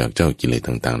ออกจากเจ้ากิเลส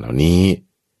ต่างๆเหล่านี้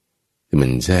ที่มั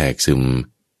นแทรกซึม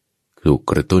ถูก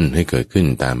กระตุ้นให้เกิดขึ้น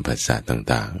ตามภาษา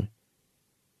ต่าง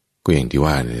ๆก็อย่างที่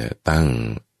ว่าเนี่ยตั้ง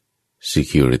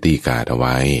security guard เอาไ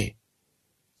ว้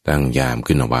ตั้งยาม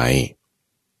ขึ้นเอาไว้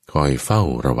คอยเฝ้า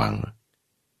ระวัง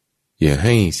อย่าใ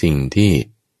ห้สิ่งที่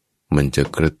มันจะ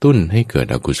กระตุ้นให้เกิด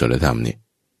อกุศลธรรมเนี่ย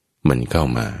มันเข้า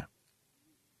มา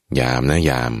ยามนะ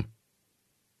ยาม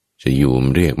จะอยู่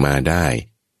เรียกมาได้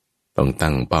ต้อง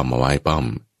ตั้งป้อมเอาไว้ป้อ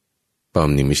ม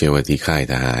นี่ไม่ใช่ว่าที่ค่าย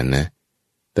ทหารนะ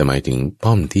แต่หมายถึง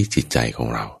ป้อมที่จิตใจของ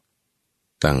เรา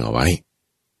ตั้งเอาไว้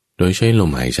โดยใช้ล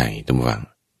มหายใจตำวัง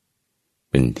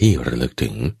เป็นที่ระลึกถึ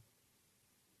ง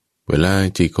เวลา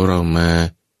จิตของเรามา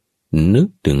นึก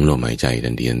ถึงลมหายใจทั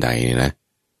นทีทันใดเนี่ยนะ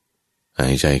หา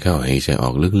ยใจเข้าหายใจอ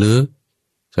อกลึก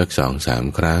ๆสัก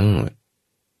 2-3 ครั้ง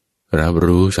รับ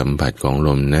รู้สัมผัสของล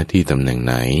มนะที่ตำแหน่งไ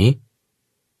หน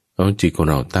เอาจิตของ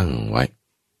เราตั้งไว้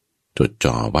จด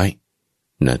จ่อไว้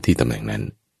ณที่ตำแหน่งนั้น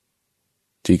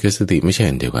จิตกับสติไม่ใช่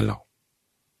อันเดียวกันหรอก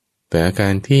แต่อากา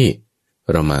รที่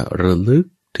เรามาระลึก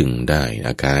ถึงได้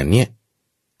อาการเนี้ย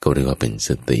ก็เรียกว่าเป็นส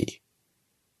ติ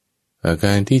อาก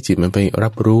ารที่จิตมันไปรั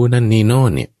บรู้นั่นนี่โน่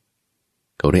นเนี่ย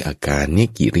เขาเรียกอาการเนี้ย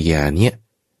กิริยาเนี้ย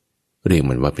เรียก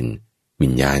มันว่าเป็นวิ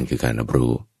ญญาณคือการรับ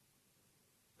รู้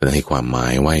และให้ความหมา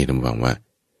ยไว้ตรงฟังว่า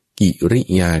กิริ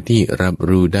ยาที่รับ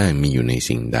รู้ได้มีอยู่ใน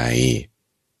สิ่งใด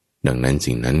ดังนั้น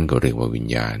สิ่งนั้นก็เรียกว่าวิญ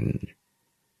ญาณ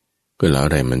ก็แล้วอ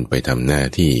ะไรมันไปทำหน้า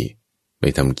ที่ไป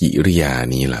ทำกิริยา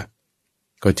นี้ล่ะ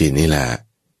ก็จิตนี่แหละ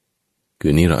คื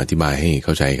อนี่เราอธิบายให้เ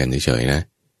ข้าใจกันเฉยๆนะ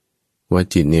ว่า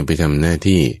จิตเนี่ยไปทำหน้า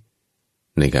ที่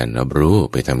ในการรับรู้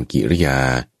ไปทำกิริยา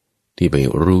ที่ไป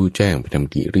รู้แจ้งไปท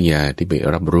ำกิริยาที่ไป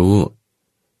รับรู้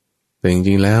แต่จ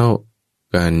ริงๆแล้ว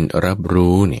การรับ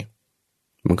รู้เนี่ย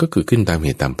มันก็เกิดขึ้นตามเห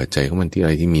ตุตามปัจจัยของมันที่อะไ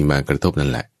รที่มีมากระทบนั่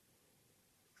นแหละ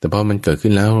แต่พอมันเกิดขึ้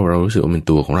นแล้วเรารู้สึกว่ามัน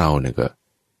ตัวของเราเนี่ยก็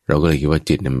เราก็เลยคิดว่า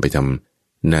จิตมันไปท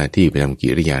ำหน้าที่ไปทำกิ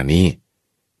ริยานี้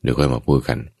เดี๋ยวค่อยมาพูด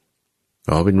กัน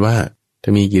เป็นว่าถ้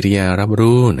ามีกิริยารับ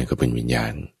รู้เนี่ยก็เป็นวิญญา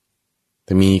ณ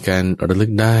ถ้ามีการระลึ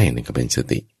กได้เนี่ยก็เป็นส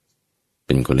ติเ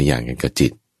ป็นคนละอย่างกันกับจิ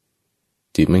ต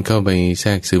มันเข้าไปแท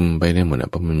รกซึมไปได้หมด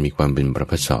เพราะมันมีความเป็นประ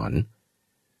ภัสสร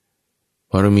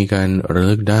พอเรามีการระ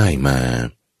ลึกได้มา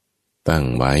ตั้ง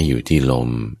ไว้อยู่ที่ลม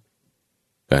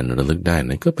การระลึกได้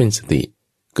นั้นก็เป็นสติ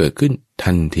เกิดขึ้น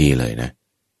ทันทีเลยนะ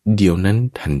เดี๋ยวนั้น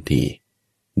ทันที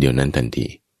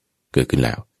เกิดขึ้นแ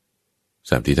ล้ว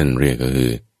ศัพท์ที่ท่านเรียกก็คื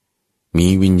อมี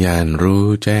วิญญาณรู้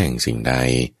แจ้งสิ่งใด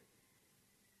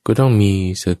ก็ต้องมี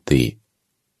สติ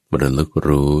ระลึก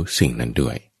รู้สิ่งนั้นด้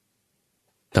วย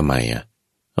ทำไม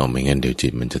ไม่งั้นเดี๋ยวจิ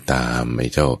ตมันจะตามไอ้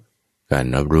เจ้าการ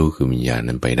รับรู้คือวิญญาณ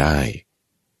นั้นไปได้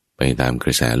ไปตามก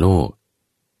ระแสโลก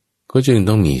ก็จึง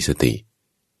ต้องมีสติ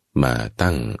มา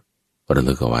ตั้งระ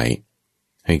ลึกเอาไว้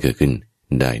ให้เกิดขึ้น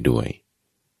ได้ด้วย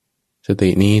สติ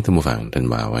นี้ท่านผู้ฟังท่าน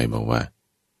ว่าไว้บอกว่า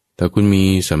ถ้าคุณมี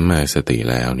สัมมาสติ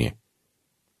แล้วเนี่ย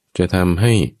จะทำใ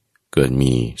ห้เกิด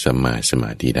มีสัมมาสม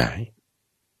าธิได้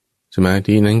สมา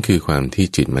ธินั้นคือความที่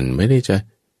จิตมันไม่ได้จะ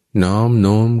น้อมโ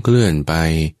น้มเคลื่อนไป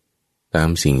ตาม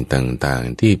สิ่งต่าง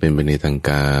ๆที่เป็นไปในทาง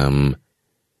กาม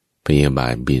พยาบา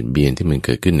ทเบียดเบียนที่มันเ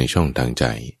กิดขึ้นในช่องทางใจ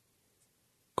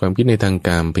ความคิดในทางก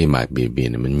ามพยาบาทเบียดเบีย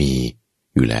นมันมี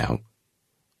อยู่แล้ว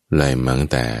ไล่มาตั้ง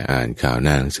แต่อ่านข่าวห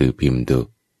น้าหนังสือพิมพ์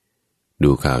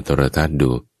ดูข่าวโทรทัศน์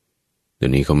ดูเดี๋ย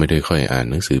วนี้เขาไม่ได้ค่อยอ่าน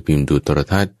หนังสือพิมพ์ดูโทร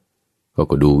ทัศน์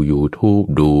ก็ดู YouTube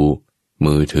ดู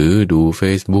มือถือดู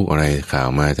Facebook อะไรข่าว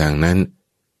มาทางนั้น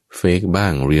เฟกบ้า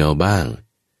งเรียลบ้าง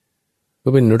ก็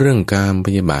เป็นเรื่องกามพ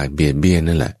ยาบาทเบียดเบียน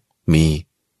นั่นแหละมี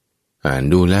อ่าน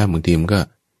ดูแล้วบางทีมันก็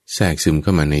แทรกซึมเข้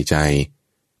ามาในใจ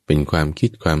เป็นความคิด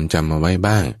ความจำเอาไว้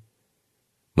บ้าง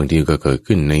บางทีก็เกิด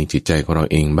ขึ้นในจิตใจของเรา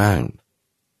เองบ้าง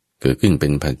เกิดขึ้นเป็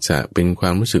นผัสสะเป็นควา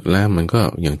มรู้สึกแล้วมันก็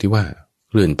อย่างที่ว่าเ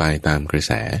คลื่อนไปตามกระแ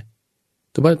ส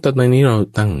แต่ว่าตอนนี้เรา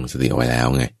ตั้งสติเอาไว้แล้ว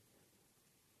ไง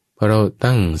พอเรา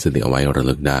ตั้งสติเอาไว้ระ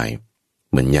ลึกได้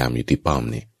เหมือนยามอยู่ที่ป้อม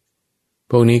เนี่ย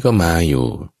พวกนี้ก็มาอยู่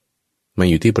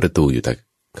ที่ประตูอยู่แต่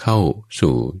เข้า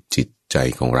สู่จิตใจ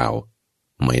ของเรา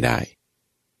ไม่ได้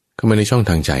เข้ามาในช่อง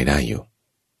ทางใจได้อยู่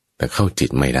แต่เข้าจิต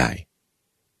ไม่ได้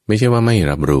ไม่ใช่ว่าไม่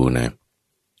รับรู้นะ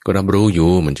ก็รับรู้อยู่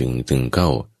มันจึงเข้า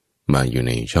มาอยู่ใ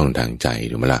นช่องทางใจ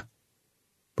ถูกไหมล่ะ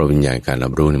เพราะวิญญาณการรั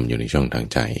บรู้มันอยู่ในช่องทาง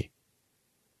ใจ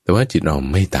แต่ว่าจิตเรา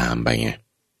ไม่ตามไปไง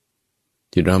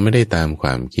จิตเราไม่ได้ตามคว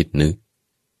ามคิดนึก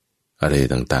อะไร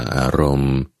ต่างๆอารม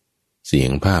ณ์เสีย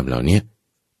งภาพเหล่านี้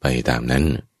ไปตามนั้น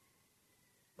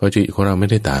เพราะจิตของเราไม่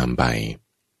ได้ตามไป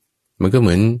มันก็เห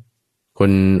มือนค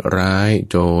นร้าย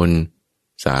โจร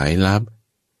สายลับ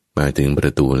มาถึงปร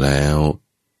ะตูแล้ว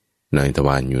นายตะ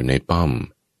วันอยู่ในป้อม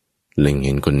เล็งเ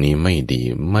ห็นคนนี้ไม่ดี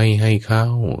ไม่ให้เข้า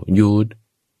หยุด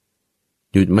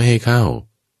ไม่ให้เข้า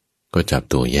ก็จับ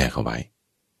ตัวแยกเข้าไป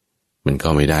มันเข้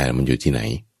าไม่ได้แล้วมันอยู่ที่ไหน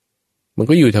มัน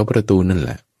ก็อยู่แถวประตูนั่นแห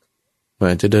ละมัน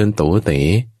อาจจะเดินโตเต๋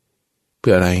เพื่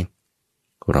ออะไร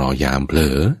รอยามเผล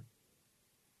อ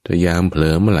ถ้ายามเผล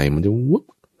อเมื่อไหร่มันจะวุบ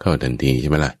เข้าทันทีใช่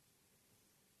ไหมล่ะ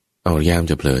เอายาม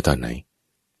จะเผลอตอนไหน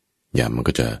ยามมัน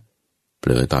ก็จะเผ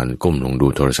ลอตอนก้มลงดู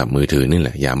โทรศัพท์มือถือนี่แห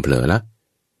ละยามเผลอละ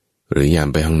หรือยาม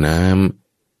ไปห้องน้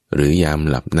ำหรือยาม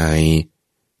หลับใน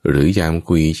หรือยาม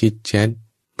คุยชิดแชท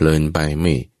เพลินไปไ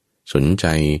ม่สนใจ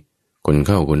คนเ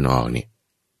ข้าคนออกนี่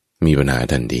มีปัญหา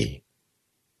ทันที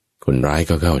คนร้าย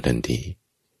ก็เข้าทันที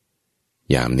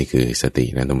ยามนี่คือสติ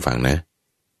นะท่านฟังนะ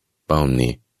ป้อม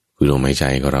นี่คือลมหายใจ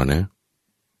ของเรานะ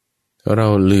ถ้าเรา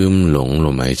ลืมหลงล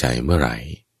มหายใจเมื่อไหร่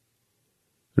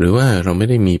หรือว่าเราไม่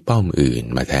ได้มีป้อมอื่น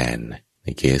มาแทนใน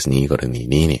เคสนี้กรณี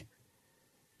นี้เนี่ย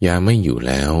ยามไม่อยู่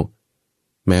แล้ว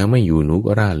แมวไม่อยู่หนู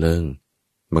ก็ร่าเริง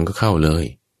มันก็เข้าเลย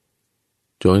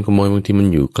โจรขโมยบางทีมัน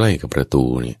อยู่ใกล้กับประตู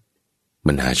เนี่ย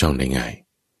มันหาช่องได้ง่าย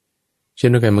เช่น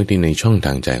เดียวกันบางทีในช่องท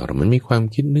างใจของเรามันมีความ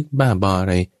คิดนึกบ้าบออะ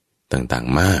ไรต่าง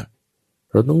ๆมาก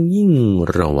เราต้องยิ่ง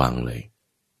ระวังเลย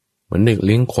เหมือนเด็กเ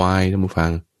ลี้ยงควายท่านผู้ฟั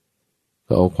ง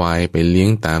ก็เอาควายไปเลี้ยง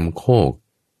ตามโคก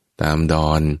ตามด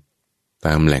อนต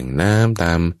ามแหล่งน้ำต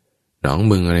ามหนอง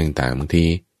บึงอะไรต่างๆบางที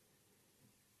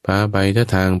พาไปถ้า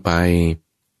ทางไป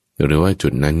หรือว่าจุ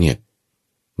ดนั้นเนี่ย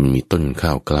มันมีต้นข้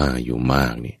าวกล้าอยู่มา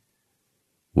กเนี่ย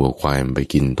วัวควายมันไป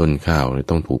กินต้นข้าว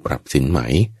ต้องถูกปรับสินไหม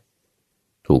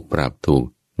ถูกปรับถูก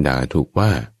ด่าถูกว่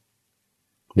า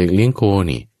เด็กเลี้ยงโค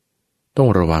นี่ต้อง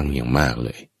ระวังอย่างมากเล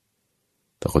ย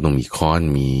แต่ก็ต้องมีค้อน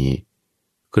มี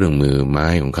เครื่องมือไม้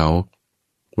ของเขา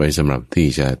ไว้สำหรับที่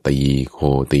จะตีโค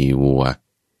ตีวัว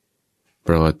เพ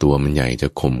ราะว่าตัวมันใหญ่จะ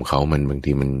ข่มเขามันบาง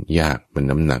ทีมันยากมัน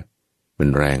น้ำหนักมัน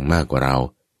แรงมากกว่าเรา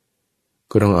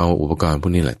ก็ต้องเอาอุปกรณ์พว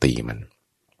กนี้แหละตีมัน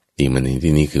ใน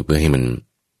ที่นี้คือเพื่อให้มัน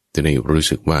จะได้รู้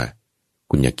สึกว่า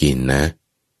คุณอย่ากินนะ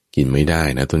กินไม่ได้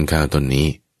นะต้นข้าวต้นนี้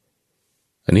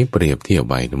อันนี้เปรียบเทียบ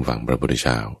ไว้ทางฝั่งพระพุทธเ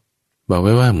จ้าบอกไ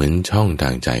ว้ว่าเหมือนช่องทา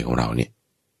งใจของเราเนี่ย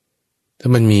ถ้า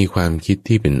มันมีความคิด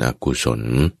ที่เป็นอกุศล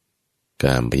ก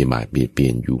ารปฏิบัติเบียดเบี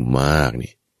ยนอยู่มากเ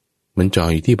นี่ยมันจ่อ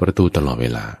อยู่ที่ประตูตลอดเว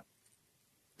ลา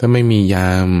ถ้าไม่มีย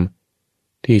าม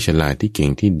ที่ฉลาดที่เก่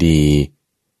งที่ดี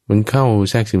มันเข้า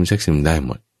แทรกซึมได้ห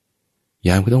มดย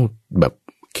ามก็ต้องแบบ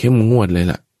เข้มงวดเลย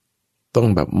ล่ะต้อง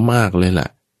แบบมากเลยล่ะ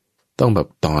ต้องแบบ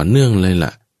ต่อเนื่องเลยล่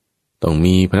ะต้อง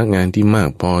มีพนักงานที่มาก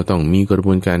พอต้องมีกระบ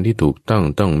วนการที่ถูก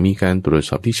ต้องมีการตรวจ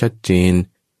สอบที่ชัดเจน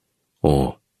โอ้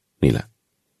นี่แหละ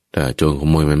แต่โจรข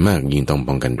โมยมันมากยิ่งต้อง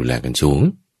ป้องกันดูแลกันสูง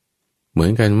เหมือ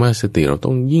นกันว่าสติเราต้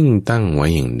องยิ่งตั้งไว้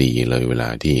อย่างดีเลยเวลา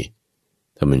ที่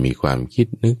ถ้ามันมีความคิด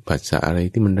นึกผัสสะอะไร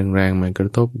ที่มันแรงๆมันกร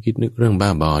ะทบคิดนึกเรื่องบ้า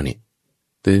บอนี่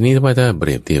แต่ทีนี้ถ้าเป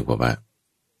รียบเทียบกับว่า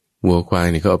วัวควาย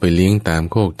นี่เขาเอาไปเลี้ยงตาม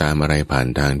โคกตามอะไรผ่าน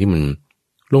ทางที่มัน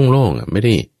โล่งๆไม่ไ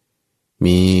ด้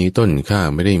มีต้นข้าว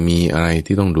ไม่ได้มีอะไร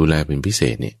ที่ต้องดูแลเป็นพิเศ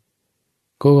ษเนี่ย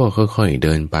ก็ค่อยๆเ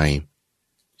ดินไป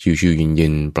ชิวๆเย็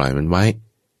นๆปล่อยมันไว้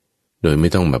โดยไม่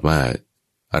ต้องแบบว่า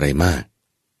อะไรมาก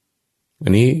อั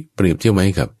นนี้เปรียบเทียบไว้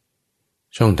กับ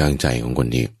ช่องทางใจของคน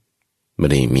ที่ไม่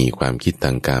ได้มีความคิดท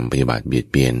างการปฏิบัติเบียด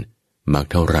เบียนมาก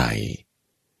เท่าไหร่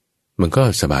มันก็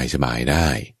สบายได้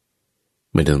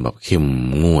ไม่ต้องแบบเข้ม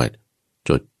งวดจ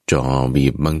ดจ่อบี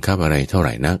บบังคับอะไรเท่าไห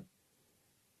ร่นัก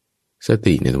ส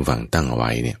ติในตรงฝั่งตั้งเอาไ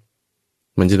ว้เนี่ย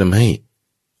มันจะทำให้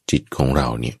จิตของเรา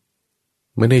เนี่ย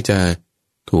ไม่ได้จะ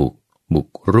ถูกบุก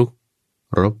รุก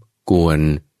รบกวน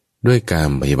ด้วยการ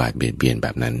ปฏิบัติเบียดเบียนแบ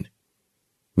บนั้น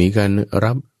มีการ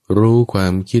รับรู้ควา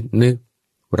มคิดนึก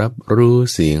รับรู้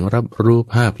เสียงรับรู้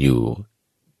ภาพอยู่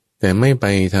แต่ไม่ไป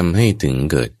ทำให้ถึง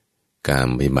เกิดการ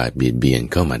ปฏิบัติเบียดเบียน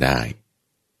เข้ามาได้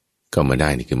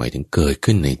นี่คือหมายถึงเกิด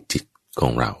ขึ้นในจิตขอ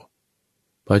งเรา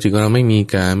พอจิตของเราไม่มี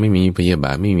การไม่มีพยาบ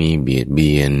าทไม่มีเบียดเ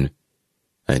บียน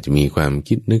อาจจะมีความ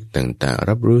คิดนึกต่างๆ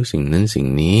รับรู้สิ่งนั้นสิ่ง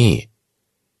นี้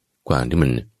ความที่มั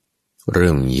นเ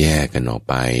ริ่มแยกกันออก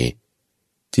ไป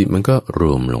จิตมันก็ร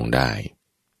วมลงได้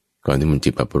ก่อนที่มันจิ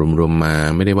ตแบบรวมมา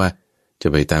ไม่ได้ว่าจะ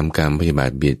ไปตามกรรมพยาบา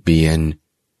ทเบียดเบียน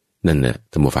นั่นน่ะ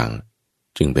ท่านผู้ฟัง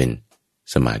จึงเป็น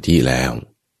สมาธิแล้ว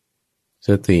ส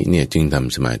ติเนี่ยจึงท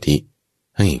ำสมาธิ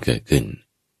ให้เกิดขึ้น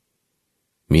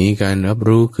มีการรับ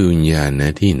รู้คือวิญญาณนะ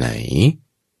ที่ไหน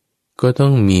ก็ต้อ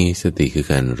งมีสติคือ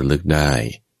การระลึกได้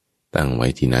ตั้งไว้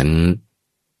ที่นั้น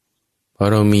พอ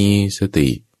เรามีสติ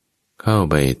เข้า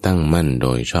ไปตั้งมั่นโด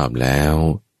ยชอบแล้ว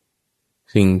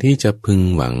สิ่งที่จะพึง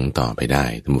หวังต่อไปได้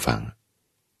ท่านผู้ฟัง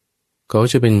เขา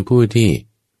จะเป็นผู้ที่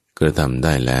กระทำไ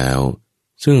ด้แล้ว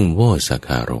ซึ่งโวสักข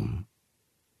ารม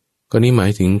ก็นี้หมา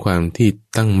ยถึงความที่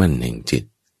ตั้งมั่นแห่งจิต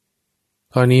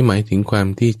ข้อนี้หมายถึงความ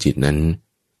ที่จิตนั้น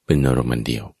เป็นอารมณ์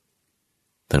เดียว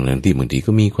ทั้งที่บางที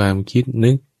ก็มีความคิด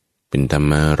นึกเป็นธรร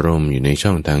มารมณ์อยู่ในช่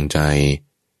องทางใจ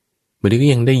บางทีก็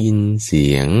ยังได้ยินเสี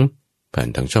ยงผ่าน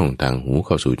ทางช่องทางหูเ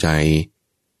ข้าสู่ใจ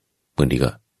บางที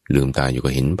ก็ลืมตาอยู่ก็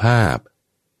เห็นภาพ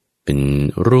เป็น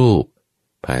รูป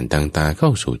ผ่านทางตาเข้า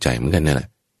สู่ใจเหมือนกันนั่นแหละ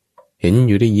เห็นอ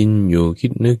ยู่ได้ยินอยู่คิ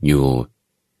ดนึกอยู่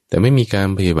แต่ไม่มีการ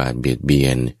พยาบาทเบียดเบีย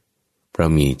นเพราะ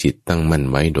มีจิตตั้งมั่น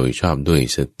ไว้โดยชอบด้วย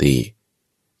สติ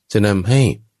จะนำให้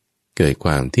เกิดค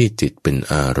วามที่จิตเป็น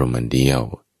อารมณ์เดียว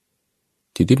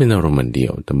จิตที่เป็นอารมณ์เดีย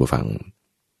วท่านผู้ฟัง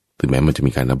ถึงแม้มันจะ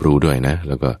มีการรับรู้ด้วยนะแ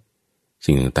ล้วก็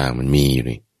สิ่งต่างๆมันมีอยู่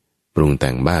นี่ปรุงแ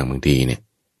ต่งบ้างบางทีเนี่ย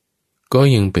ก็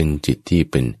ยังเป็นจิตที่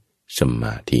เป็นสม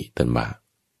าธิตันบา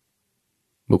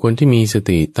บุคคลที่มีส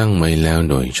ติตั้งไว้แล้ว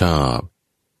โดยชอบ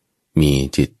มี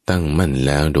จิตตั้งมั่นแ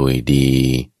ล้วโดยดี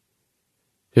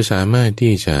จะสามารถ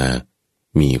ที่จะ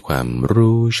มีความ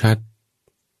รู้ชัด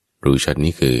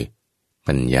นี้คือ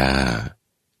ปัญญา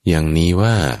อย่างนี้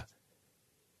ว่า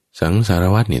สังสาร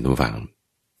วัฏเนี่ยทุกฝั่ง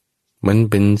มัน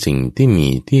เป็นสิ่งที่มี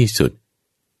ที่สุด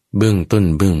เบื้องต้น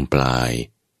เบื้องปลาย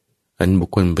อันบุค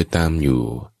คลไปตามอยู่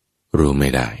รู้ไม่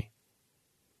ได้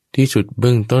ที่สุดเ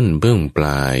บื้องต้นเบื้องปล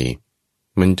าย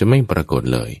มันจะไม่ปรากฏ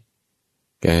เลย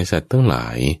แก่สัตว์ทั้งหลา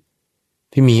ย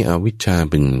ที่มีอวิชชา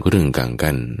เป็นเครื่องกัง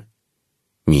กัน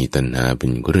มีตัณหาเป็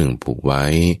นเครื่องผูกไว้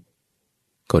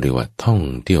ก็เรียกว่าท่อง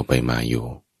เที่ยวไปมาอยู่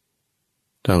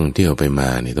ท่องเที่ยวไปมา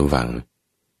ในทุกฝั่ง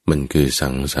มันคือสั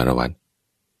งสารวัฏ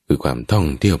คือความท่อง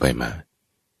เที่ยวไปมา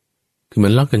คือมั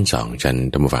นล็อกกันสองชั้น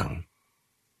ท่านผู้ฟัง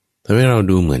ทำให้เรา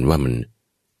ดูเหมือนว่ามัน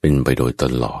เป็นไปโดยต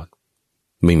ลอด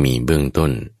ไม่มีเบื้องต้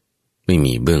นไม่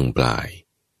มีเบื้องปลาย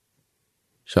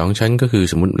สองชั้นก็คือ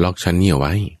สมมติล็อกชั้นนี้เอาไ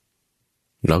ว้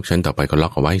ล็อกชั้นต่อไปก็ล็อ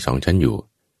กเอาไว้สองชั้นอยู่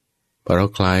พอเรา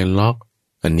คลายล็อก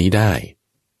อันนี้ได้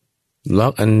ล็อ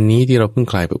กอันนี้ที่เราเพิ่ง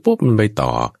คลายไปปุ๊บมันไปต่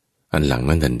ออันหลัง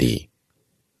นั่นทันที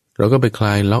เราก็ไปคล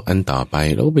ายล็อกอันต่อไป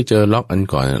เราก็ไปเจอล็อกอัน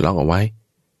ก่อนล็อกเอาไว้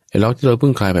ไอ้ล็อกที่เราเพิ่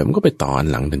งคลายไปมันก็ไปต่ออัน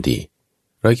หลังทันที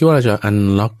เราคิดว่าเราจะอัน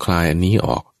ล็อกคลายอันนี้อ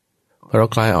อกพอเรา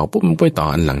คลายออกปุ๊บมันไปต่อ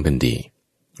อันหลังทันที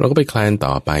เราก็ไปคลายอัน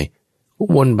ต่อไปก็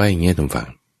วนไปอย่างเงี้ยท่านฟัง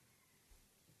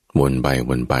วนไป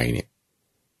เนี่ย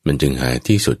มันจึงหา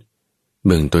ที่สุดเ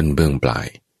บื้องต้นเบื้องปลาย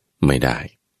ไม่ได้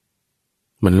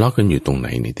มันล็อกกันอยู่ตรงไหน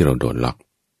เนี่ยที่เราโดนล็อก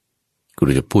กู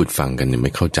จะพูดฟังกันเนี่ยไ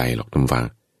ม่เข้าใจหรอกท่านฟัง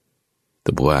แต่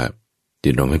บอกว่าจิ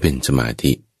ตเราไม่เป็นสมา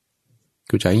ธิ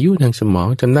กูจะยุ่ทางสมอง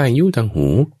จำได้ยุ่ทางหู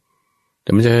แต่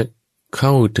มันจะเข้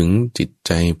าถึงจิตใ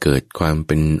จเกิดความเ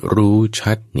ป็นรู้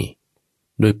ชัดนี่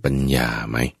ด้วยปัญญา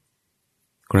ไหม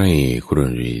ใกล้ครุ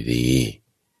นดี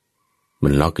มั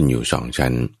นล็อกกันอยู่สอง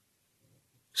ชั้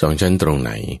นตรงไห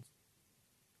น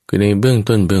คือในเบื้อง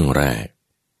ต้นเบื้องแรก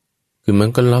คือมัน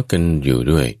ก็ล็อกกันอยู่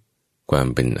ด้วยความ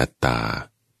เป็นอัตตา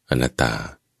อนัตตา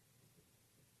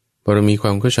พอเรามีคว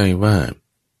ามเข้าใจว่า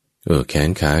แขน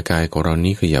ขากายของเรา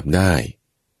นี้ขยับได้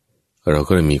เรา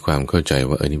ก็เลยมีความเข้าใจ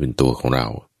ว่านี่เป็นตัวของเรา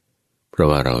เพราะ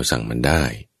ว่าเราสั่งมันได้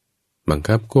บัง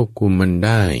คับควบคุมมันไ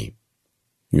ด้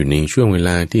อยู่ในช่วงเวล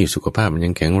าที่สุขภาพมันยั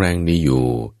งแข็งแรงดีอยู่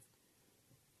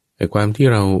แต่ความที่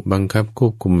เราบังคับคว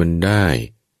บคุมมันได้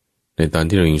ในตอน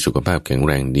ที่เรายังสุขภาพแข็งแ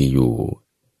รงดีอยู่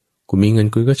คุณมีเงิน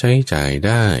คุณก็ใช้จ่ายไ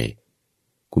ด้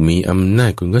คุณมีอำนา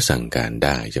จคุณก็สั่งการไ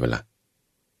ด้ใช่ไหมล่ะ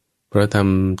เพราะท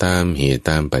ำตามเหตุ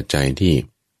ตามปัจจัยที่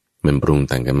มันปรุงแ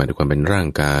ต่งกันมาด้วยความเป็นร่าง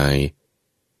กาย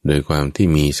โดยความที่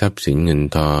มีทรัพย์สินเงิน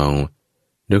ทอง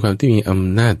โดยความที่มีอ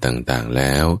ำนาจต่างๆแ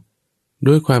ล้ว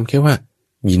ด้วยความแค่ว่า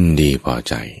ยินดีพอ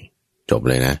ใจจบ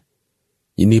เลยนะ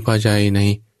ยินดีพอใจใน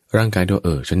ร่างกายด้วย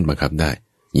ฉันบังคับได้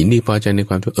ยินดีพอใจในค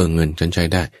วามที่เงินฉันใช้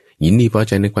ได้ยินดีพอใ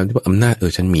จในความที่ว่าอำนาจ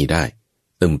ฉันมีได้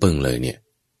ตึมปึ้งเลยเนี่ย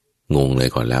งงเลย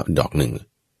ก่อนแล้วดอกหนึ่ง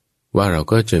ว่าเรา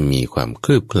ก็จะมีความค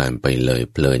ลืบคลานไปเลย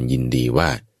เพลินยินดีว่า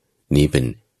นี้เป็น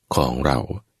ของเรา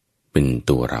เป็น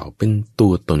ตัวเราเป็นตั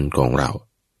วตนของเรา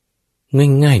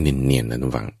ง่ายๆเนียนๆนะทุ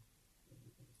กฝัง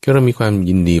ก็เรามีความ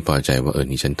ยินดีพอใจว่า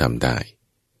นี่ฉันทำได้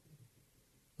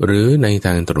หรือในท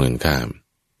างตรงกันข้าม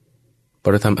พอ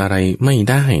เราทำอะไรไม่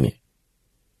ได้เนี่ย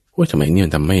โอ้ยทำไมเนี่ย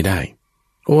ทำไม่ได้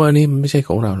โอ้อันนี้มันไม่ใช่ข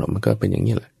องเราหรอกมันก็เป็นอย่าง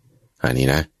นี้แหละอันนี้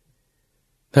นะ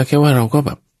ถ้าแค่ว่าเราก็แ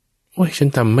บบโอ้ยฉัน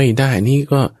ทำไม่ได้นี่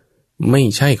ก็ไม่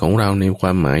ใช่ของเราในคว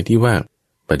ามหมายที่ว่า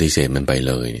ปฏิเสธมันไป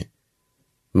เลยเนี่ย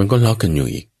มันก็ล็อกกันอยู่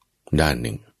อีกด้านห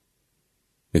นึ่ง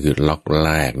ก็คือล็อกแร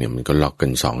กเนี่ยมันก็ล็อกกั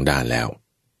นสองด้านแล้ว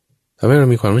ทำให้เรา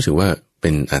มีความรู้สึกว่าเป็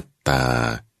นอัตตา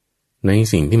ใน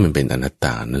สิ่งที่มันเป็นอนัตต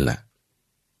านั่นแหละ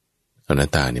อนัต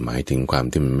ตาเนี่ยหมายถึงความ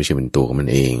ที่มันไม่ใช่เป็นตัวของมัน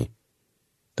เอง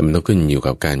แต่มันต้องขึ้นอยู่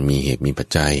กับการมีเหตุมีปัจ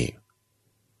จัย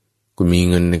คุณมี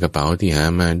เงินในกระเป๋าที่หา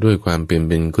มาด้วยความเป็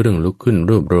นเครื่องลุกขึ้น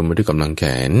รวบรวมมาด้วยกำลังแข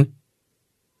น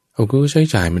เอาก็ใช้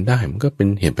จ่ายมันได้มันก็เป็น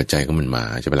เหตุปัจจัยของมันมา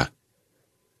ใช่ปะล่ะ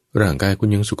ร่างกายคุณ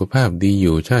ยังสุขภาพดีอ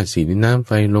ยู่ธาตุสี่ดินน้ำไ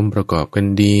ฟลมประกอบกัน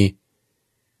ดี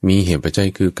มีเหตุปัจจัย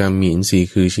คือกรรมมีอินทรีย์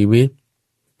คือชีวิต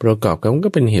ประกอบกันมันก็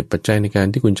เป็นเหตุปัจจัยในการ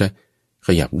ที่คุณจะข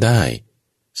ยับได้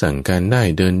สั่งการได้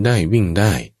เดินได้วิ่งไ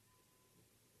ด้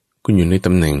คุณอยู่ในต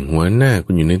ำแหน่งหัวหน้าคุ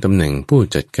ณอยู่ในตำแหน่งผู้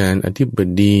จัดการอธิบ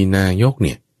ดีนายกเ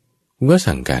นี่ยคุณก็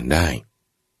สั่งการได้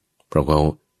เพราะเขา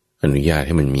อนุญาตใ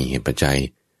ห้มันมีเหตุปัจจัย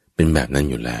เป็นแบบนั้น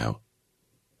อยู่แล้ว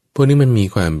พวกนี้มันมี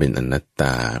ความเป็นอนัตต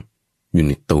าอยู่ใ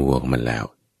นตัวของมันแล้ว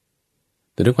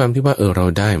แต่ด้วยความที่ว่าเรา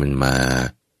ได้มันมา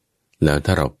แล้วถ้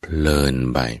าเราเพลิน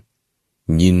ไป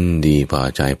ยินดีพอ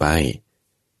ใจไป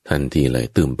ทันทีเลย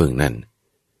ตื่นปึ้งนั่น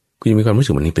คุณจะมีความรู้สึ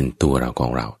กว่านี่เป็นตัวเราขอ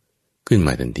งเราขึ้นม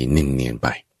าทันทีเนียนๆไป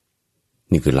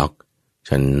นี่คือล็อก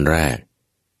ชั้นแรก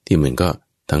ที่มันก็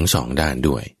ทั้งสองด้าน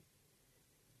ด้วย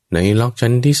ในล็อกชั้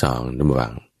นที่สองระหว่า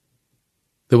ง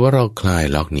แต่ว่าเราคลาย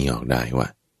ล็อกนี้ออกได้ว่า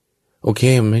โอเค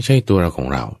ไม่ใช่ตัวเราของ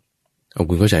เราเอา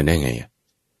คุณเข้าใจได้ไง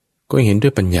ก็เห็นด้ว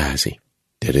ยปัญญาสิ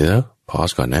เดี๋ยวพอส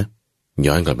ก่อนนะ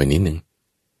ย้อนกลับไปนิดนึง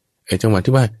ไอ้จังหวะ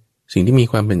ที่ว่าสิ่งที่มี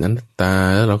ความเป็นอนัตตา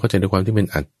แล้วเราเข้าใจด้วยความที่เป็น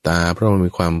อัตตาเพราะมัน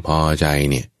มีความพอใจ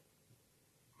เนี่ย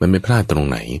มันไม่พลาดตรง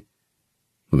ไหน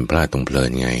มันพลาดตรงเพลิ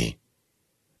นไง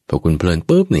พอคุณเพลิน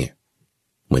ปุ๊บเนี่ย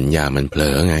เหมือนยามมันเผล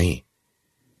อไง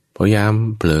พอยาม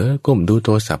เผลอก้มดูโท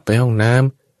รศัพท์ไปห้องน้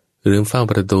ำลืมเฝ้า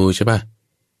ประตูใช่ป่ะ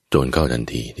โจรเข้าทัน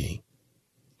ทีนี่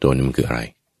โจรนี่มันคืออะไร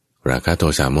ราคะโท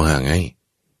สะโมหะไง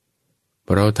พ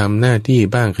อเราทำหน้าที่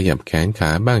บ้างขยับแขนขา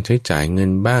บ้างใช้จ่ายเงิ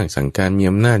นบ้างสั่งการมี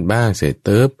อำนาจบ้างเสร็จเ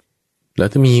ติบแล้ว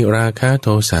ถ้ามีราคะโท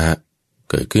สะ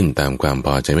เกิดขึ้นตามความพ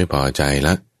อใจไม่พอใจล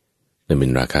ะนั่นเป็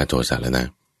นราคะโทสะแล้วนะ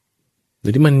หรื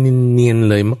อที่มันเนียน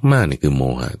เลยมากๆนี่คือโม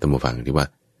หะตามฟังที่ว่า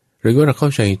หรือว่าเราเข้า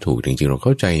ใจถูกจริงๆเราเ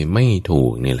ข้าใจไม่ถู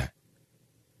กนี่แหละ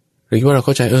หรือว่าเราเ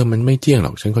ข้าใจมันไม่เที่ยงหร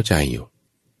อกฉันเข้าใจอยู่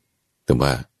แต่ว่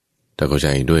าถ้าเข้าใจ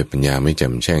ด้วยปัญญาไม่แจ่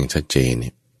มแจ้งชัดเจนเ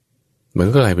นี่ยมัน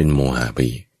ก็กลายเป็นโมหะไป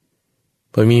อีก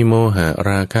พอมีโมหะ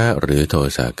ราคะหรือโท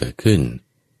สะเกิดขึ้น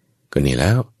ก็นี่แ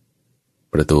ล้ว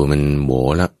ประตูมันโบ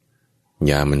ละ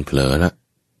ยามันเผลอละ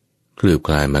คลืบค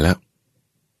ลายมาแล้ว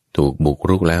ถูกบุก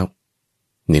รุกแล้ว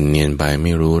เนียนๆไปไ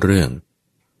ม่รู้เรื่อง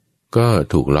ก็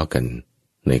ถูกล็อกกัน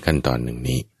ในขั้นตอนหนึ่ง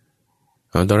นี้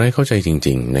เอาตอนแรกเข้าใจจ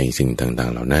ริงๆในสิ่งต่า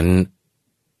งๆเหล่านั้น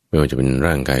ไม่ว่าจะเป็น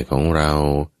ร่างกายของเรา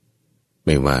ไ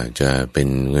ม่ว่าจะเป็น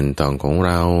เงินทองของเ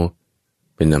รา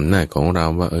เป็นอำนาจของเรา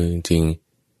ว่าจริง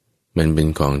ๆมันเป็น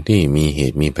ของที่มีเห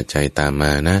ตุมีปัจจัยตามม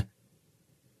านะ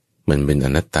มันเป็นอ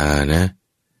นัตตานะ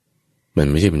มัน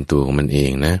ไม่ใช่เป็นตัวของมันเอ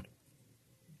งนะ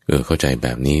เข้าใจแบ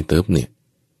บนี้ตึ๊บเนี่ย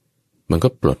มันก็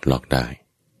ปลดล็อกได้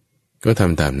ก็ท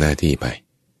ำตามหน้าที่ไป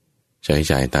ใช้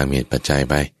จ่ายตามเหตุปัจจัย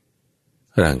ไป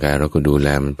ร่างกายเราก็ดูแล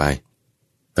มันไป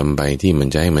ทำไปที่มัน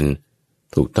จะให้มัน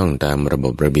ถูกต้องตามระบ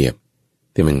บระเบียบ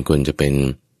ที่มันควรจะเป็น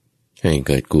ให้เ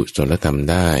กิดกุศลธรรม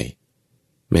ได้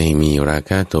ไม่มีรา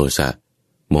คะโทสะ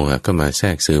โมหะก็มาแทร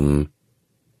กซึม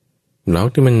แล้ว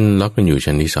ที่มันล็อกกันอยู่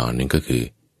ชั้นที่สองนั่นก็คือ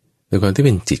ในความที่เ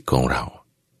ป็นจิตของเรา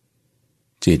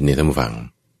จิตเนี่ยท่านผู้ฟัง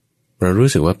เรารู้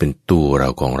สึกว่าเป็นตัวเรา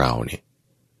ของเราเนี่ย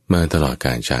มาตลอดก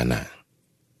าลชาติ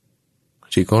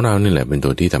จิตของเรานี่แหละเป็นตั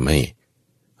วที่ทำให้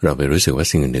เราไปรู้สึกว่า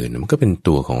สิ่งอื่นๆมันก็เป็น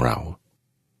ตัวของเรา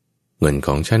เงินข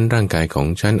องฉันร่างกายของ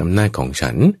ฉันอำนาจของ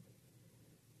ฉัน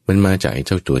มันมาจากไอ้เ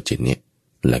จ้าตัวจิตเนี่ย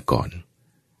แหละก่อน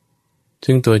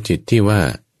ซึ่งตัวจิตที่ว่า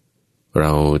เร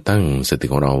าตั้งสติ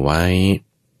ของเราไว้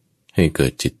ให้เกิ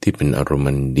ดจิตที่เป็นอารม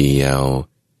ณ์เดียว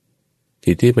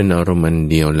จิตที่เป็นอารมณ์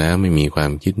เดียวแล้วไม่มีควา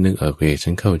มคิดนึกโอเคฉั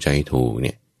นเข้าใจถูกเ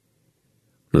นี่ย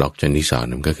ล็อกชั้นที่สอง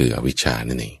นั่นก็คืออวิชชา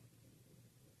นั่นเอง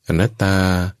อนัตตา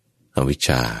อวิชช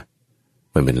า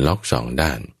มันเป็นล็อกสองด้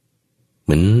านเห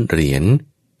มือนเหรียญ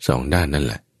สองด้านนั่นแ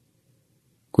หละ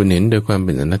คุณเห็นโดยความเ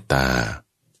ป็นอนัตตา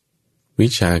วิ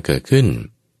ชาเกิดขึ้น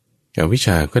อวิชช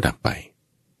าก็ดับไป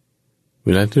เว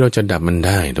ลาที่เราจะดับมันไ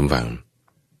ด้ท่านฟัง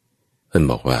ท่าน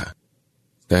บอกว่า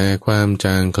แต่ความจ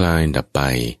างคลายดับไป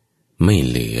ไม่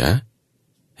เหลือ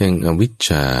แห่งอวิชช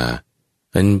า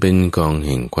อันเป็นกองแ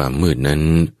ห่งความมืดนั้น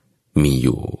มีอ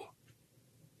ยู่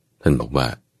ท่านบอกว่า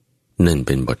นั่นเ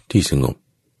ป็นบทที่สงบ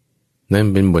นั่น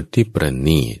เป็นบทที่ประ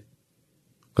ณีต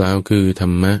กล่าวคือธร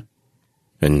รมะ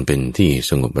อันเป็นที่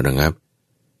สงบระงับ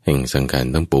แห่งสังขาร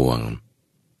ทั้งปวง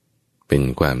เป็น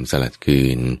ความสลัดคื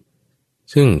น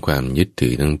ซึ่งความยึดถื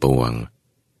อทั้งปวง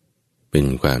เป็น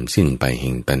ความสิ้นไปแ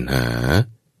ห่งตัณหา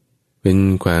เป็น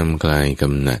ความคลายก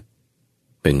ำหนัด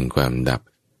เป็นความดับ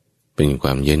เป็นคว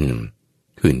ามเย็น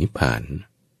คือนิพพาน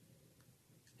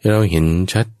เราเห็น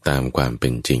ชัดตามความเป็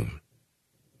นจริง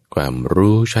ความ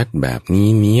รู้ชัดแบบ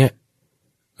นี้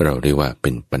เราเรียกว่าเป็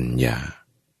นปัญญา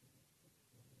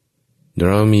เร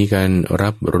ามีการ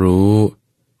รับรู้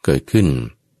เกิดขึ้น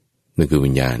นั่นคือวิ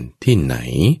ญญาณที่ไหน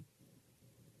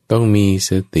ต้องมี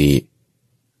สติ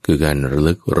คือการระ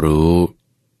ลึกรู้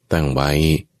ตั้งไว้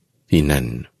ที่นั่น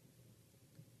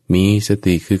มีส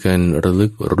ติคือการระลึ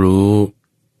กรู้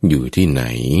อยู่ที่ไหน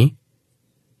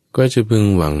ก็จะพึง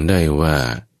หวังได้ว่า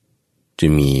จะ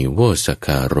มีโวสักค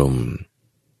ารม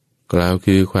กล่าว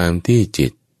คือความที่จิ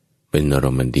ตเป็นอาร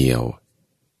มณ์เดียว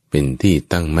เป็นที่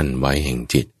ตั้งมั่นไว้แห่ง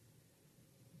จิต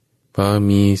พอ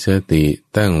มีสติ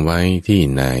ตั้งไว้ที่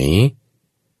ไหน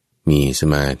มีส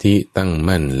มาธิตั้ง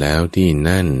มั่นแล้วที่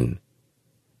นั่น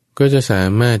ก็จะสา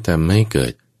มารถทำให้เกิ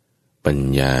ดปัญ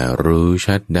ญารู้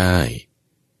ชัดได้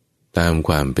ตามค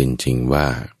วามเป็นจริงว่า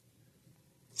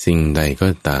สิ่งใดก็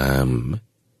ตาม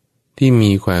ที่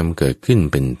มีความเกิดขึ้น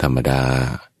เป็นธรรมดา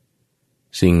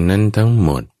สิ่งนั้นทั้งหม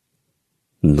ด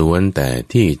ล้วนแต่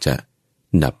ที่จะ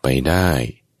ดับไปได้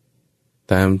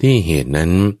ตามที่เหตุนั้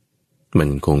นมัน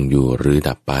คงอยู่หรือ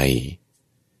ดับไป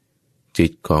จิ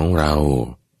ตของเรา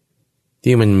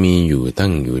ที่มันมีอยู่ตั้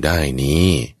งอยู่ได้นี้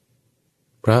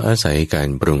เพราะอาศัยการ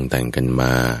ปรุงแต่งกันม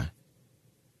า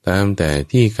ตามแต่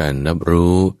ที่การรับ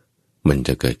รู้มันจ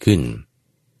ะเกิดขึ้น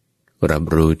รับ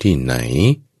รู้ที่ไหน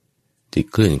จิต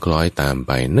เคลื่อนคล้อยตามไ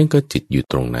ปนั่นก็จิตอยู่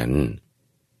ตรงนั้น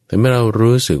แต่เมื่อเรา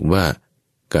รู้สึกว่า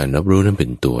การรับรู้นั้นเป็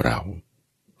นตัวเรา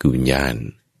คือวิญญาณ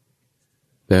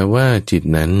แต่ว่าจิต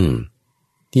นั้น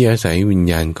ที่อาศัยวิญ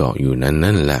ญาณเกาะอยู่นั้น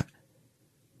นั่นแหละ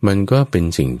มันก็เป็น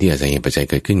สิ่งที่อาศัยเหตุปัจจัย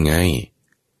เกิดขึ้นไง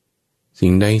สิ่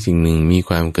งใดสิ่งหนึ่งมี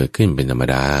ความเกิดขึ้นเป็นธรรม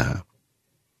ดา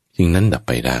สิ่งนั้นดับไ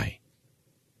ปได้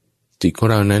จิตของ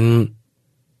เรานั้น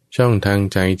ช่องทาง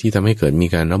ใจที่ทำให้เกิดมี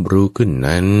การรับรู้ขึ้น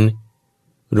นั้น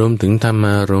รวมถึงธรรม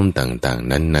ารมณ์ต่าง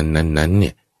ๆนั้นเ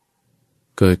นี่ย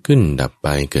เกิดขึ้นดับไป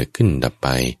เกิดขึ้นดับไป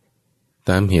ต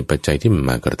ามเหตุปัจจัยที่มัน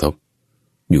มากระทบ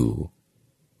อยู่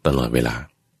ตลอดเวลา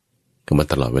ก็มา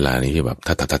ตลอดเวลานี้ที่แบบท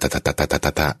ะ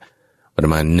ประ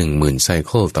มาณ 10,000 ไซเ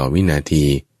คิลต่อวินาที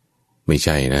ไม่ใ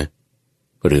ช่นะ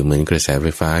หรือเหมือนกระแสไฟ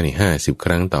ฟ้านี่50 ค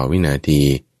รั้งต่อวินาที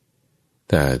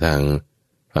แต่ทาง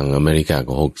ฝั่งอเมริกา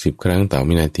ก็60 ครั้งต่อ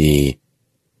วินาที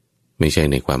ไม่ใช่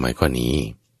ในความหมายข้อนี้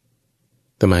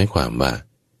แต่หมายความว่า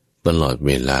ตลอดเ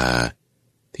วลา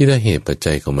ที่ถ้าเหตุปัจ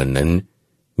จัยของมันนั้น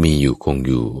มีอยู่คงอ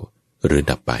ยู่หรือ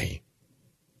ดับไป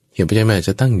เหตุปัจจัยมันอาจ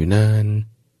จะตั้งอยู่นาน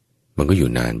มันก็อยู่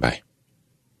นานไป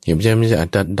เหตุปัจจัยมันจะอาจ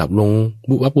จะดับลง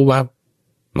วุบวับ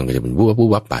มันก็จะเป็นวุบ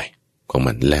วับไปของ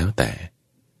มันแล้วแต่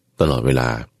ตลอดเวลา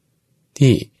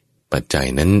ที่ปัจจัย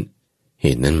นั้นเห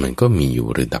ตุนั้นมันก็มีอยู่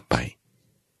หรือดับไป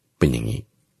เป็นอย่างนี้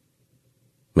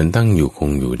มันตั้งอยู่ค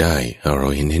งอยู่ได้เรา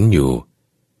เห็นอยู่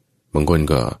บางคน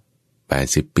ก็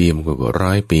80 ปีบางคนก็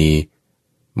100 ปี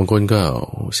บางคนก็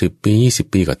10 ปี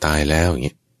20 ปีก็ตายแล้วอย่างเ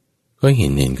งี้ยก็เห็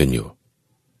นกันอยู่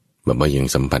แบบว่ายัง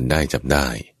สัมผัสได้จับได้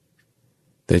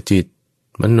แต่จิต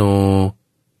มโน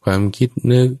ความคิด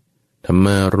นึกธรรม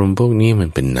ารมณ์พวกนี้มัน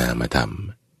เป็นนามธรรม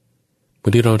บา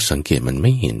งทีเราสังเกตมันไ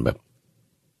ม่เห็นแบบ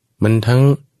มันทั้ง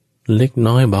เล็ก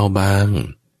น้อยเบาบาง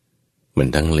มัน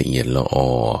ทั้งละเอียดละออ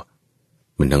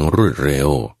มันทั้งรวดเร็ว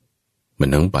มัน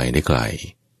ทั้งไปได้ไกล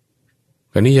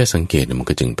การที่จะสังเกตมัน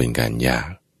ก็จึงเป็นการยาก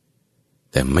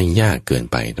แต่ไม่ยากเกิน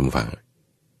ไปท่านฟัง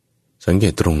สังเก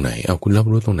ตตรงไหนเอาคุณรับ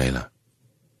รู้ตรงไหนล่ะ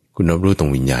คุณรับรู้ตร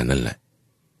งวิญญาณนั่นแหละ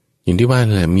อย่างที่ว่า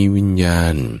นั่นแหละมีวิญญา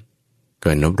ณเ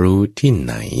กิดรับรู้ที่ไ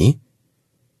หน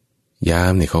ยา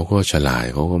มเนี่ยเขาก็ฉลาด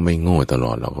เขาก็ไม่โง่ตล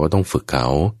อดหรอกเขาต้องฝึกเขา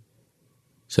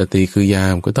สติคือยา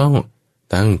มก็ต้อง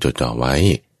ตั้งจดจ่อไว้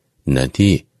ณ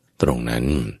ที่ตรงนั้น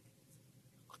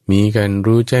มีการ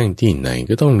รู้แจ้งที่ไหน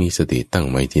ก็ต้องมีสติตั้ง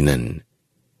ไว้ที่นั่น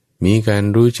มีการ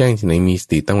รู้แจ้งที่ไหนมีส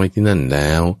ติตั้งไว้ที่นั่นแ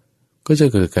ล้วก็จะ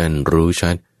เกิดการรู้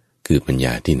ชัดคือปัญญ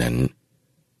าที่นั้น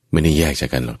ไม่ได้แยกจาก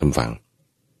กันหรอกท่านฟัง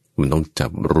มันต้องจั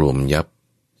บรวม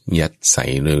ยัดใส่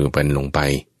เลยไปลงไป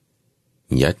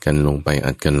ยัดกันลงไป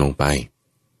อัดกันลงไป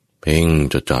เพ่ง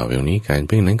จดจ่อแบบนี้การเ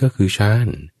พ่งนั้นก็คือฌาน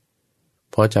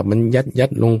พอจับมันยั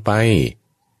ดลงไป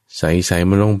ใส่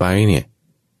มันลงไปเนี่ย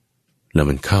แล้ว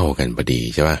มันเข้ากันพอดี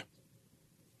ใช่ป่ะ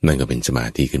นั่นก็เป็นสมา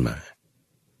ธิขึ้นมา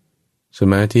ส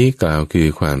มาธิกล่าวคือ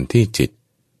ความที่จิต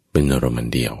เป็นอารม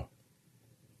ณ์เดียว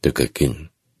จะเกิดขึ้น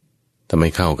ถ้าไม่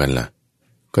เข้ากันล่ะ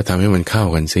ก็ทำให้มันเข้า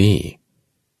กันสิ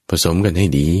ผสมกันให้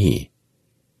ดี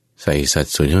ใส่สัด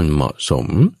ส่วนให้มันเหมาะสม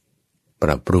ป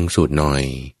รับปรุงสูตรหน่อย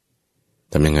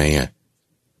ทำยังไง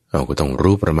เราก็ต้อง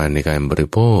รู้ประมาณในการบริ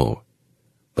โภค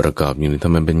ประกอบอยู่ในท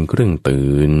ำมันเป็นเครื่อง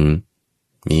ตื่น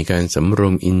มีการสำร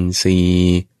วมอินทรี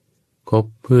ย์คบ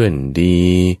เพื่อนดี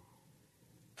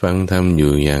ฟังธรรมอ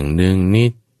ยู่อย่างเนืองนิ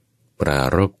ดปรา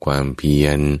รภความเพีย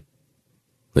ร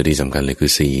และที่สำคัญเลยคื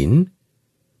อศีล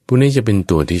พวกนี้จะเป็น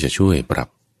ตัวที่จะช่วยปรับ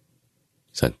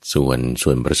สัดส่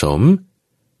วนผสม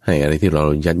ให้อะไรที่เรา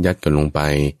ยัดกันลงไป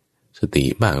สติ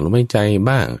บ้างลมหายใจ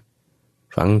บ้าง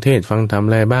ฟังเทศฟังธรรมอ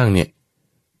ะไรบ้างเนี่ย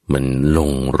มันล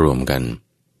งรวมกัน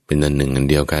เป็นอันหนึ่งอัน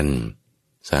เดียวกัน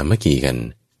สามัคคีกัน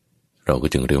เราก็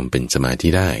จึงเรียกว่าเป็นสมาธิ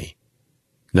ได้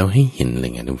เราให้เห็นอะไร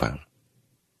เงี้ยทุกฝั่ง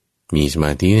มีสม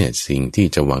าธิเนี่ยสิ่งที่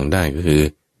จะหวังได้ก็คือ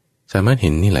สามารถเห็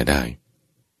นนี่แหละได้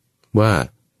ว่า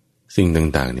สิ่ง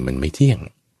ต่างๆเนี่ยมันไม่เที่ยง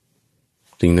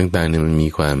สิ่งต่างๆเนี่ยมันมี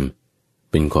ความ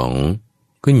เป็นของ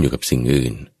ขึ้นอยู่กับสิ่งอื่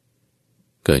น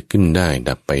เกิดขึ้นได้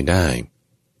ดับไปได้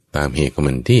ตามเหตุของ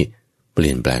มันที่เป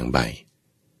ลี่ยนแปลงไป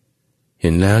เห็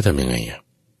นแล้วทำยังไง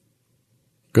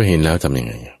ก็เห็นแล้วทำยัง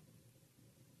ไง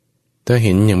ถ้าเ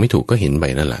ห็นยังไม่ถูกก็เห็นไป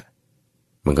นั่นแหละ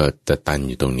มันก็จะตันอ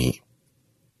ยู่ตรงนี้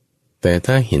แต่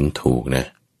ถ้าเห็นถูกนะ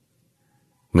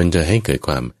มันจะให้เกิดค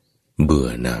วามเบื่อ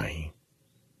หน่าย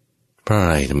เพราะอะ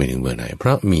ไรทำไมถึงเบื่อหน่ายเพร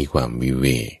าะมีความวิเว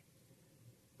ก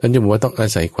ท่านจะบอกว่าต้องอา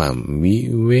ศัยความวิ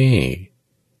เวก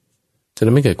จะท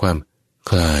ำให้เกิดความ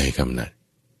คลายกำหนัด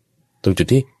ตรงจุด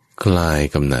ที่คลาย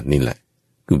กำหนัดนี่แหละ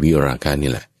คือวิราคะ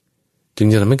นี่แหละจึง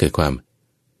จะทำให้เกิดความ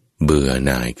เบื่อห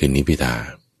น่ายคือนิพพิทา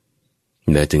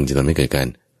และจึงจะทำให้เกิดการ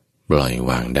ปล่อย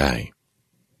วางได้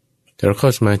แต่เราเข้า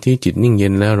สมาธิจิตนิ่งเย็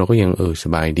นแล้วเราก็ยังส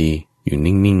บายดีอยู่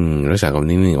นิ่งๆรักษาความ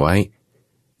นิ่งๆไว้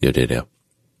เดี๋ยว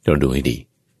เราดูให้ดี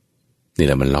นี่แ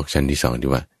หละมันล็อกชั้นที่สองที่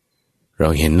ว่าเรา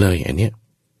เห็นเลยอันเนี้ย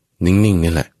นิ่งๆ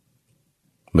นี่แหละ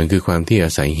มันคือความที่อ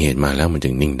าศัยเหตุมาแล้วมันจึ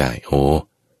งนิ่งได้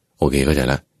โอเคเข้าใจ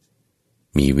ละ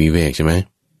มีวิเวกใช่ไหม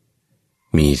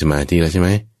มีสมาธิแล้วใช่ไหม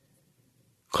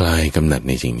คลายกำหนัดใ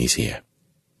นสิ่งนี้เสีย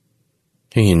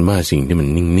ให้เห็นว่าสิ่งที่มัน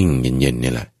นิ่งๆเย็นๆ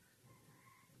นี่แหละ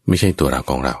ไม่ใช่ตัวเรา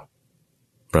ของเรา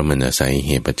เพราะมันอาศัยเ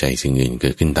หตุปัจจัยสิ่งอื่นเกิ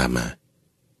ดขึ้นตามมา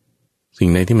สิ่ง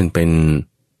ใดที่มันเป็น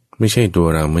ไม่ใช่ตัว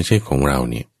เราไม่ใช่ของเรา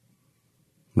เนี่ย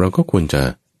เราก็ควรจะ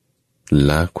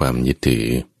ละความยึดถือ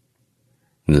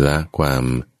ละความ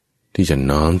ที่จะ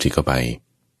น้อมจิตเข้าไป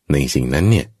ในสิ่งนั้น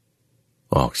เนี่ย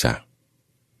ออกจาก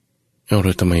เร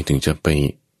าทำไมถึงจะไป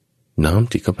น้อม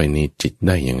จิตเข้าไปในจิตไ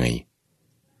ด้ยังไง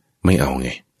ไม่เอาไง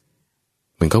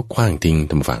มันก็ขว้างทิ้ง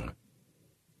ทำฝัง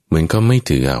เหมือนก็ไม่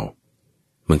ถือเอา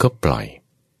เหมือนก็ปล่อย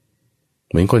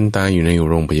เหมือนคนตายอยู่ใน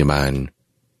โรงพยาบาล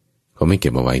เขาไม่เก็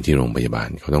บเอาไว้ที่โรงพยาบาล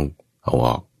เขาต้องเอาอ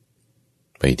อก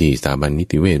ไปที่สถาบันนิ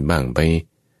ติเวชบ้างไป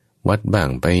วัดบ้าง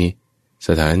ไปส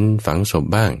ถานฝังศพ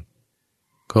บ้าง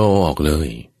ก็เอาออกเลย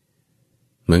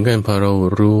เหมือนกันพอเรา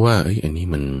รู้ว่าอันนี้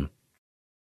มัน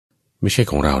ไม่ใช่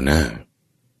ของเรานะ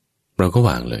เราก็ว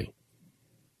างเลย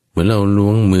เหมือนเราล้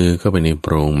วงมือเข้าไปในโพ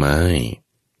รงไม้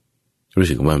รู้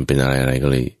สึกว่ามันเป็นอะไรก็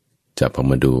เลยจับออก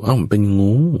มาดูมันเป็น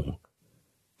งู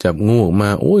จับงูออกมา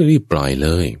รีบปล่อยเล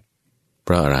ยเพ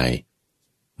ราะอะไร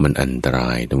มันอันตร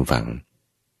ายท่านฟัง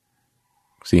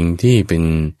สิ่งที่เป็น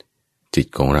จิต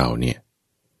ของเราเนี่ย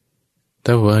ถ้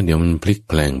าว่าเดี๋ยวมันพลิก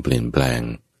แปลงเปลี่ยนแปลง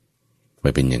ไป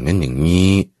เป็นอย่างนั้นอย่าง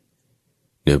นี้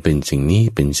เดี๋ยวเป็นสิ่งนี้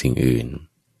เป็นสิ่งอื่น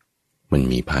มัน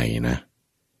มีภัยนะ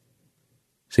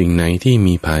สิ่งไหนที่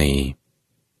มีภัย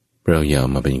เราอย่าเอา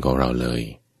มาเป็นของเราเลย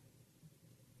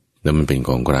แล้วมันเป็นข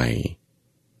องใคร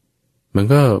มัน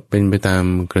ก็เป็นไปตาม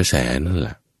กระแสนั่นแห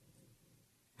ละ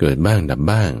เกิดบ้างดับ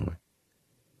บ้าง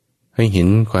ให้เห็น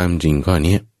ความจริงข้อ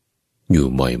นี้อยู่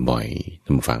บ่อยๆท่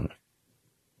านฟัง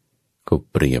ก็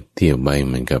เปรียบเทียบไว้เ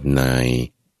หมือนกับนาย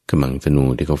ขมังธนู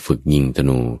ที่เขาฝึกยิงธ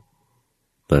นู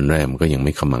ตอนแรกมันก็ยังไ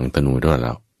ม่ขมังธนูด้วยหร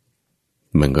อก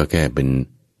มันก็แค่เป็น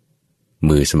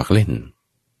มือสมัครเล่น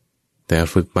แต่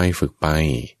ฝึกไป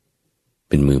เ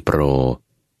ป็นมือโปร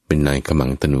เป็นนายขมั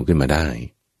งธนูขึ้นมาได้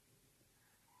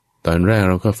ตอนแรก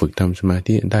เราก็ฝึกทำสมา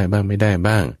ธิได้บ้างไม่ได้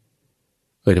บ้าง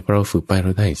แต่พอเราฝึกไปเร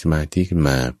าได้สมาธิขึ้นม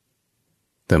า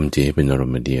ทำใจเป็นอารม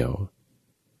ณ์เดียว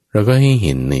เราก็ให้เ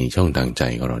ห็นในช่องทางใจ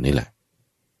ของเรานี่แหละ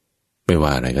ไม่ว่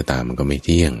าอะไรก็ตามมันก็ไม่เ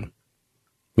ที่ยง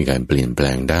มีการเปลี่ยนแปล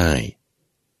งได้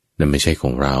นั่นไม่ใช่ข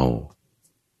องเรา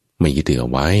ไม่ยึดถือเอา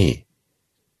ไว้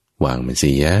วางมันเ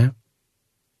สีย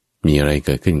มีอะไรเ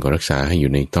กิดขึ้นก็รักษาให้อ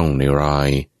ยู่ในต้องในรอย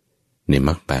ในม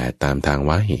รรคแปดตามทางไ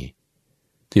ว้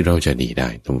ที่เราจะดีได้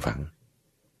ทุกฝัง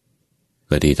แ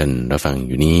ละที่ท่านรับฟังอ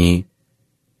ยู่นี้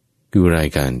คือราย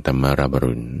การธรรมาราบ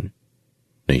รุณ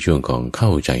ในช่วงของเข้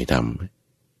าใจธรรม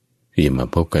ที่มา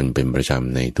พบกันเป็นประจ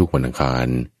ำในทุกวันอังคาร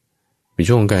เป็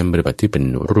นช่วงการปฏิบัติที่เป็น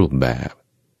รูปแบบ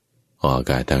ออกอา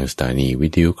กาศทางสถานีวิ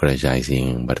ทยุกระจายเสียง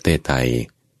ประเทศไทย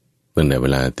ตั้งแต่เว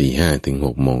ลา 5:00 ถึง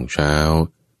 6:00 น.เช้า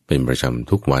เป็นประจำ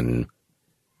ทุกวัน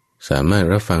สามารถ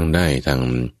รับฟังได้ทาง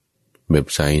เว็บ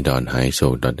ไซต์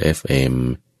haisol.fm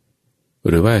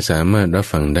หรือว่าสามารถรับ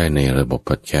ฟังได้ในระบบ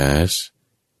พอดแคสต์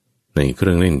ในเค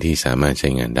รื่องเล่นที่สามารถใช้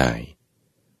งานได้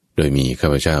โดยมีข้า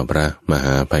พเจ้าพระมห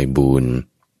าไพบูลย์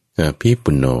อาภี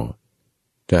ปุณโญ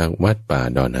จากวัดป่า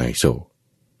ดอนไฮโซ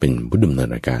เป็นผู้ดำเนิน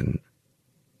รายการ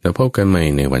แล้วพบกันใหม่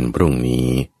ในวันพรุ่งนี้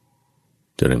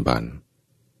เจริญพร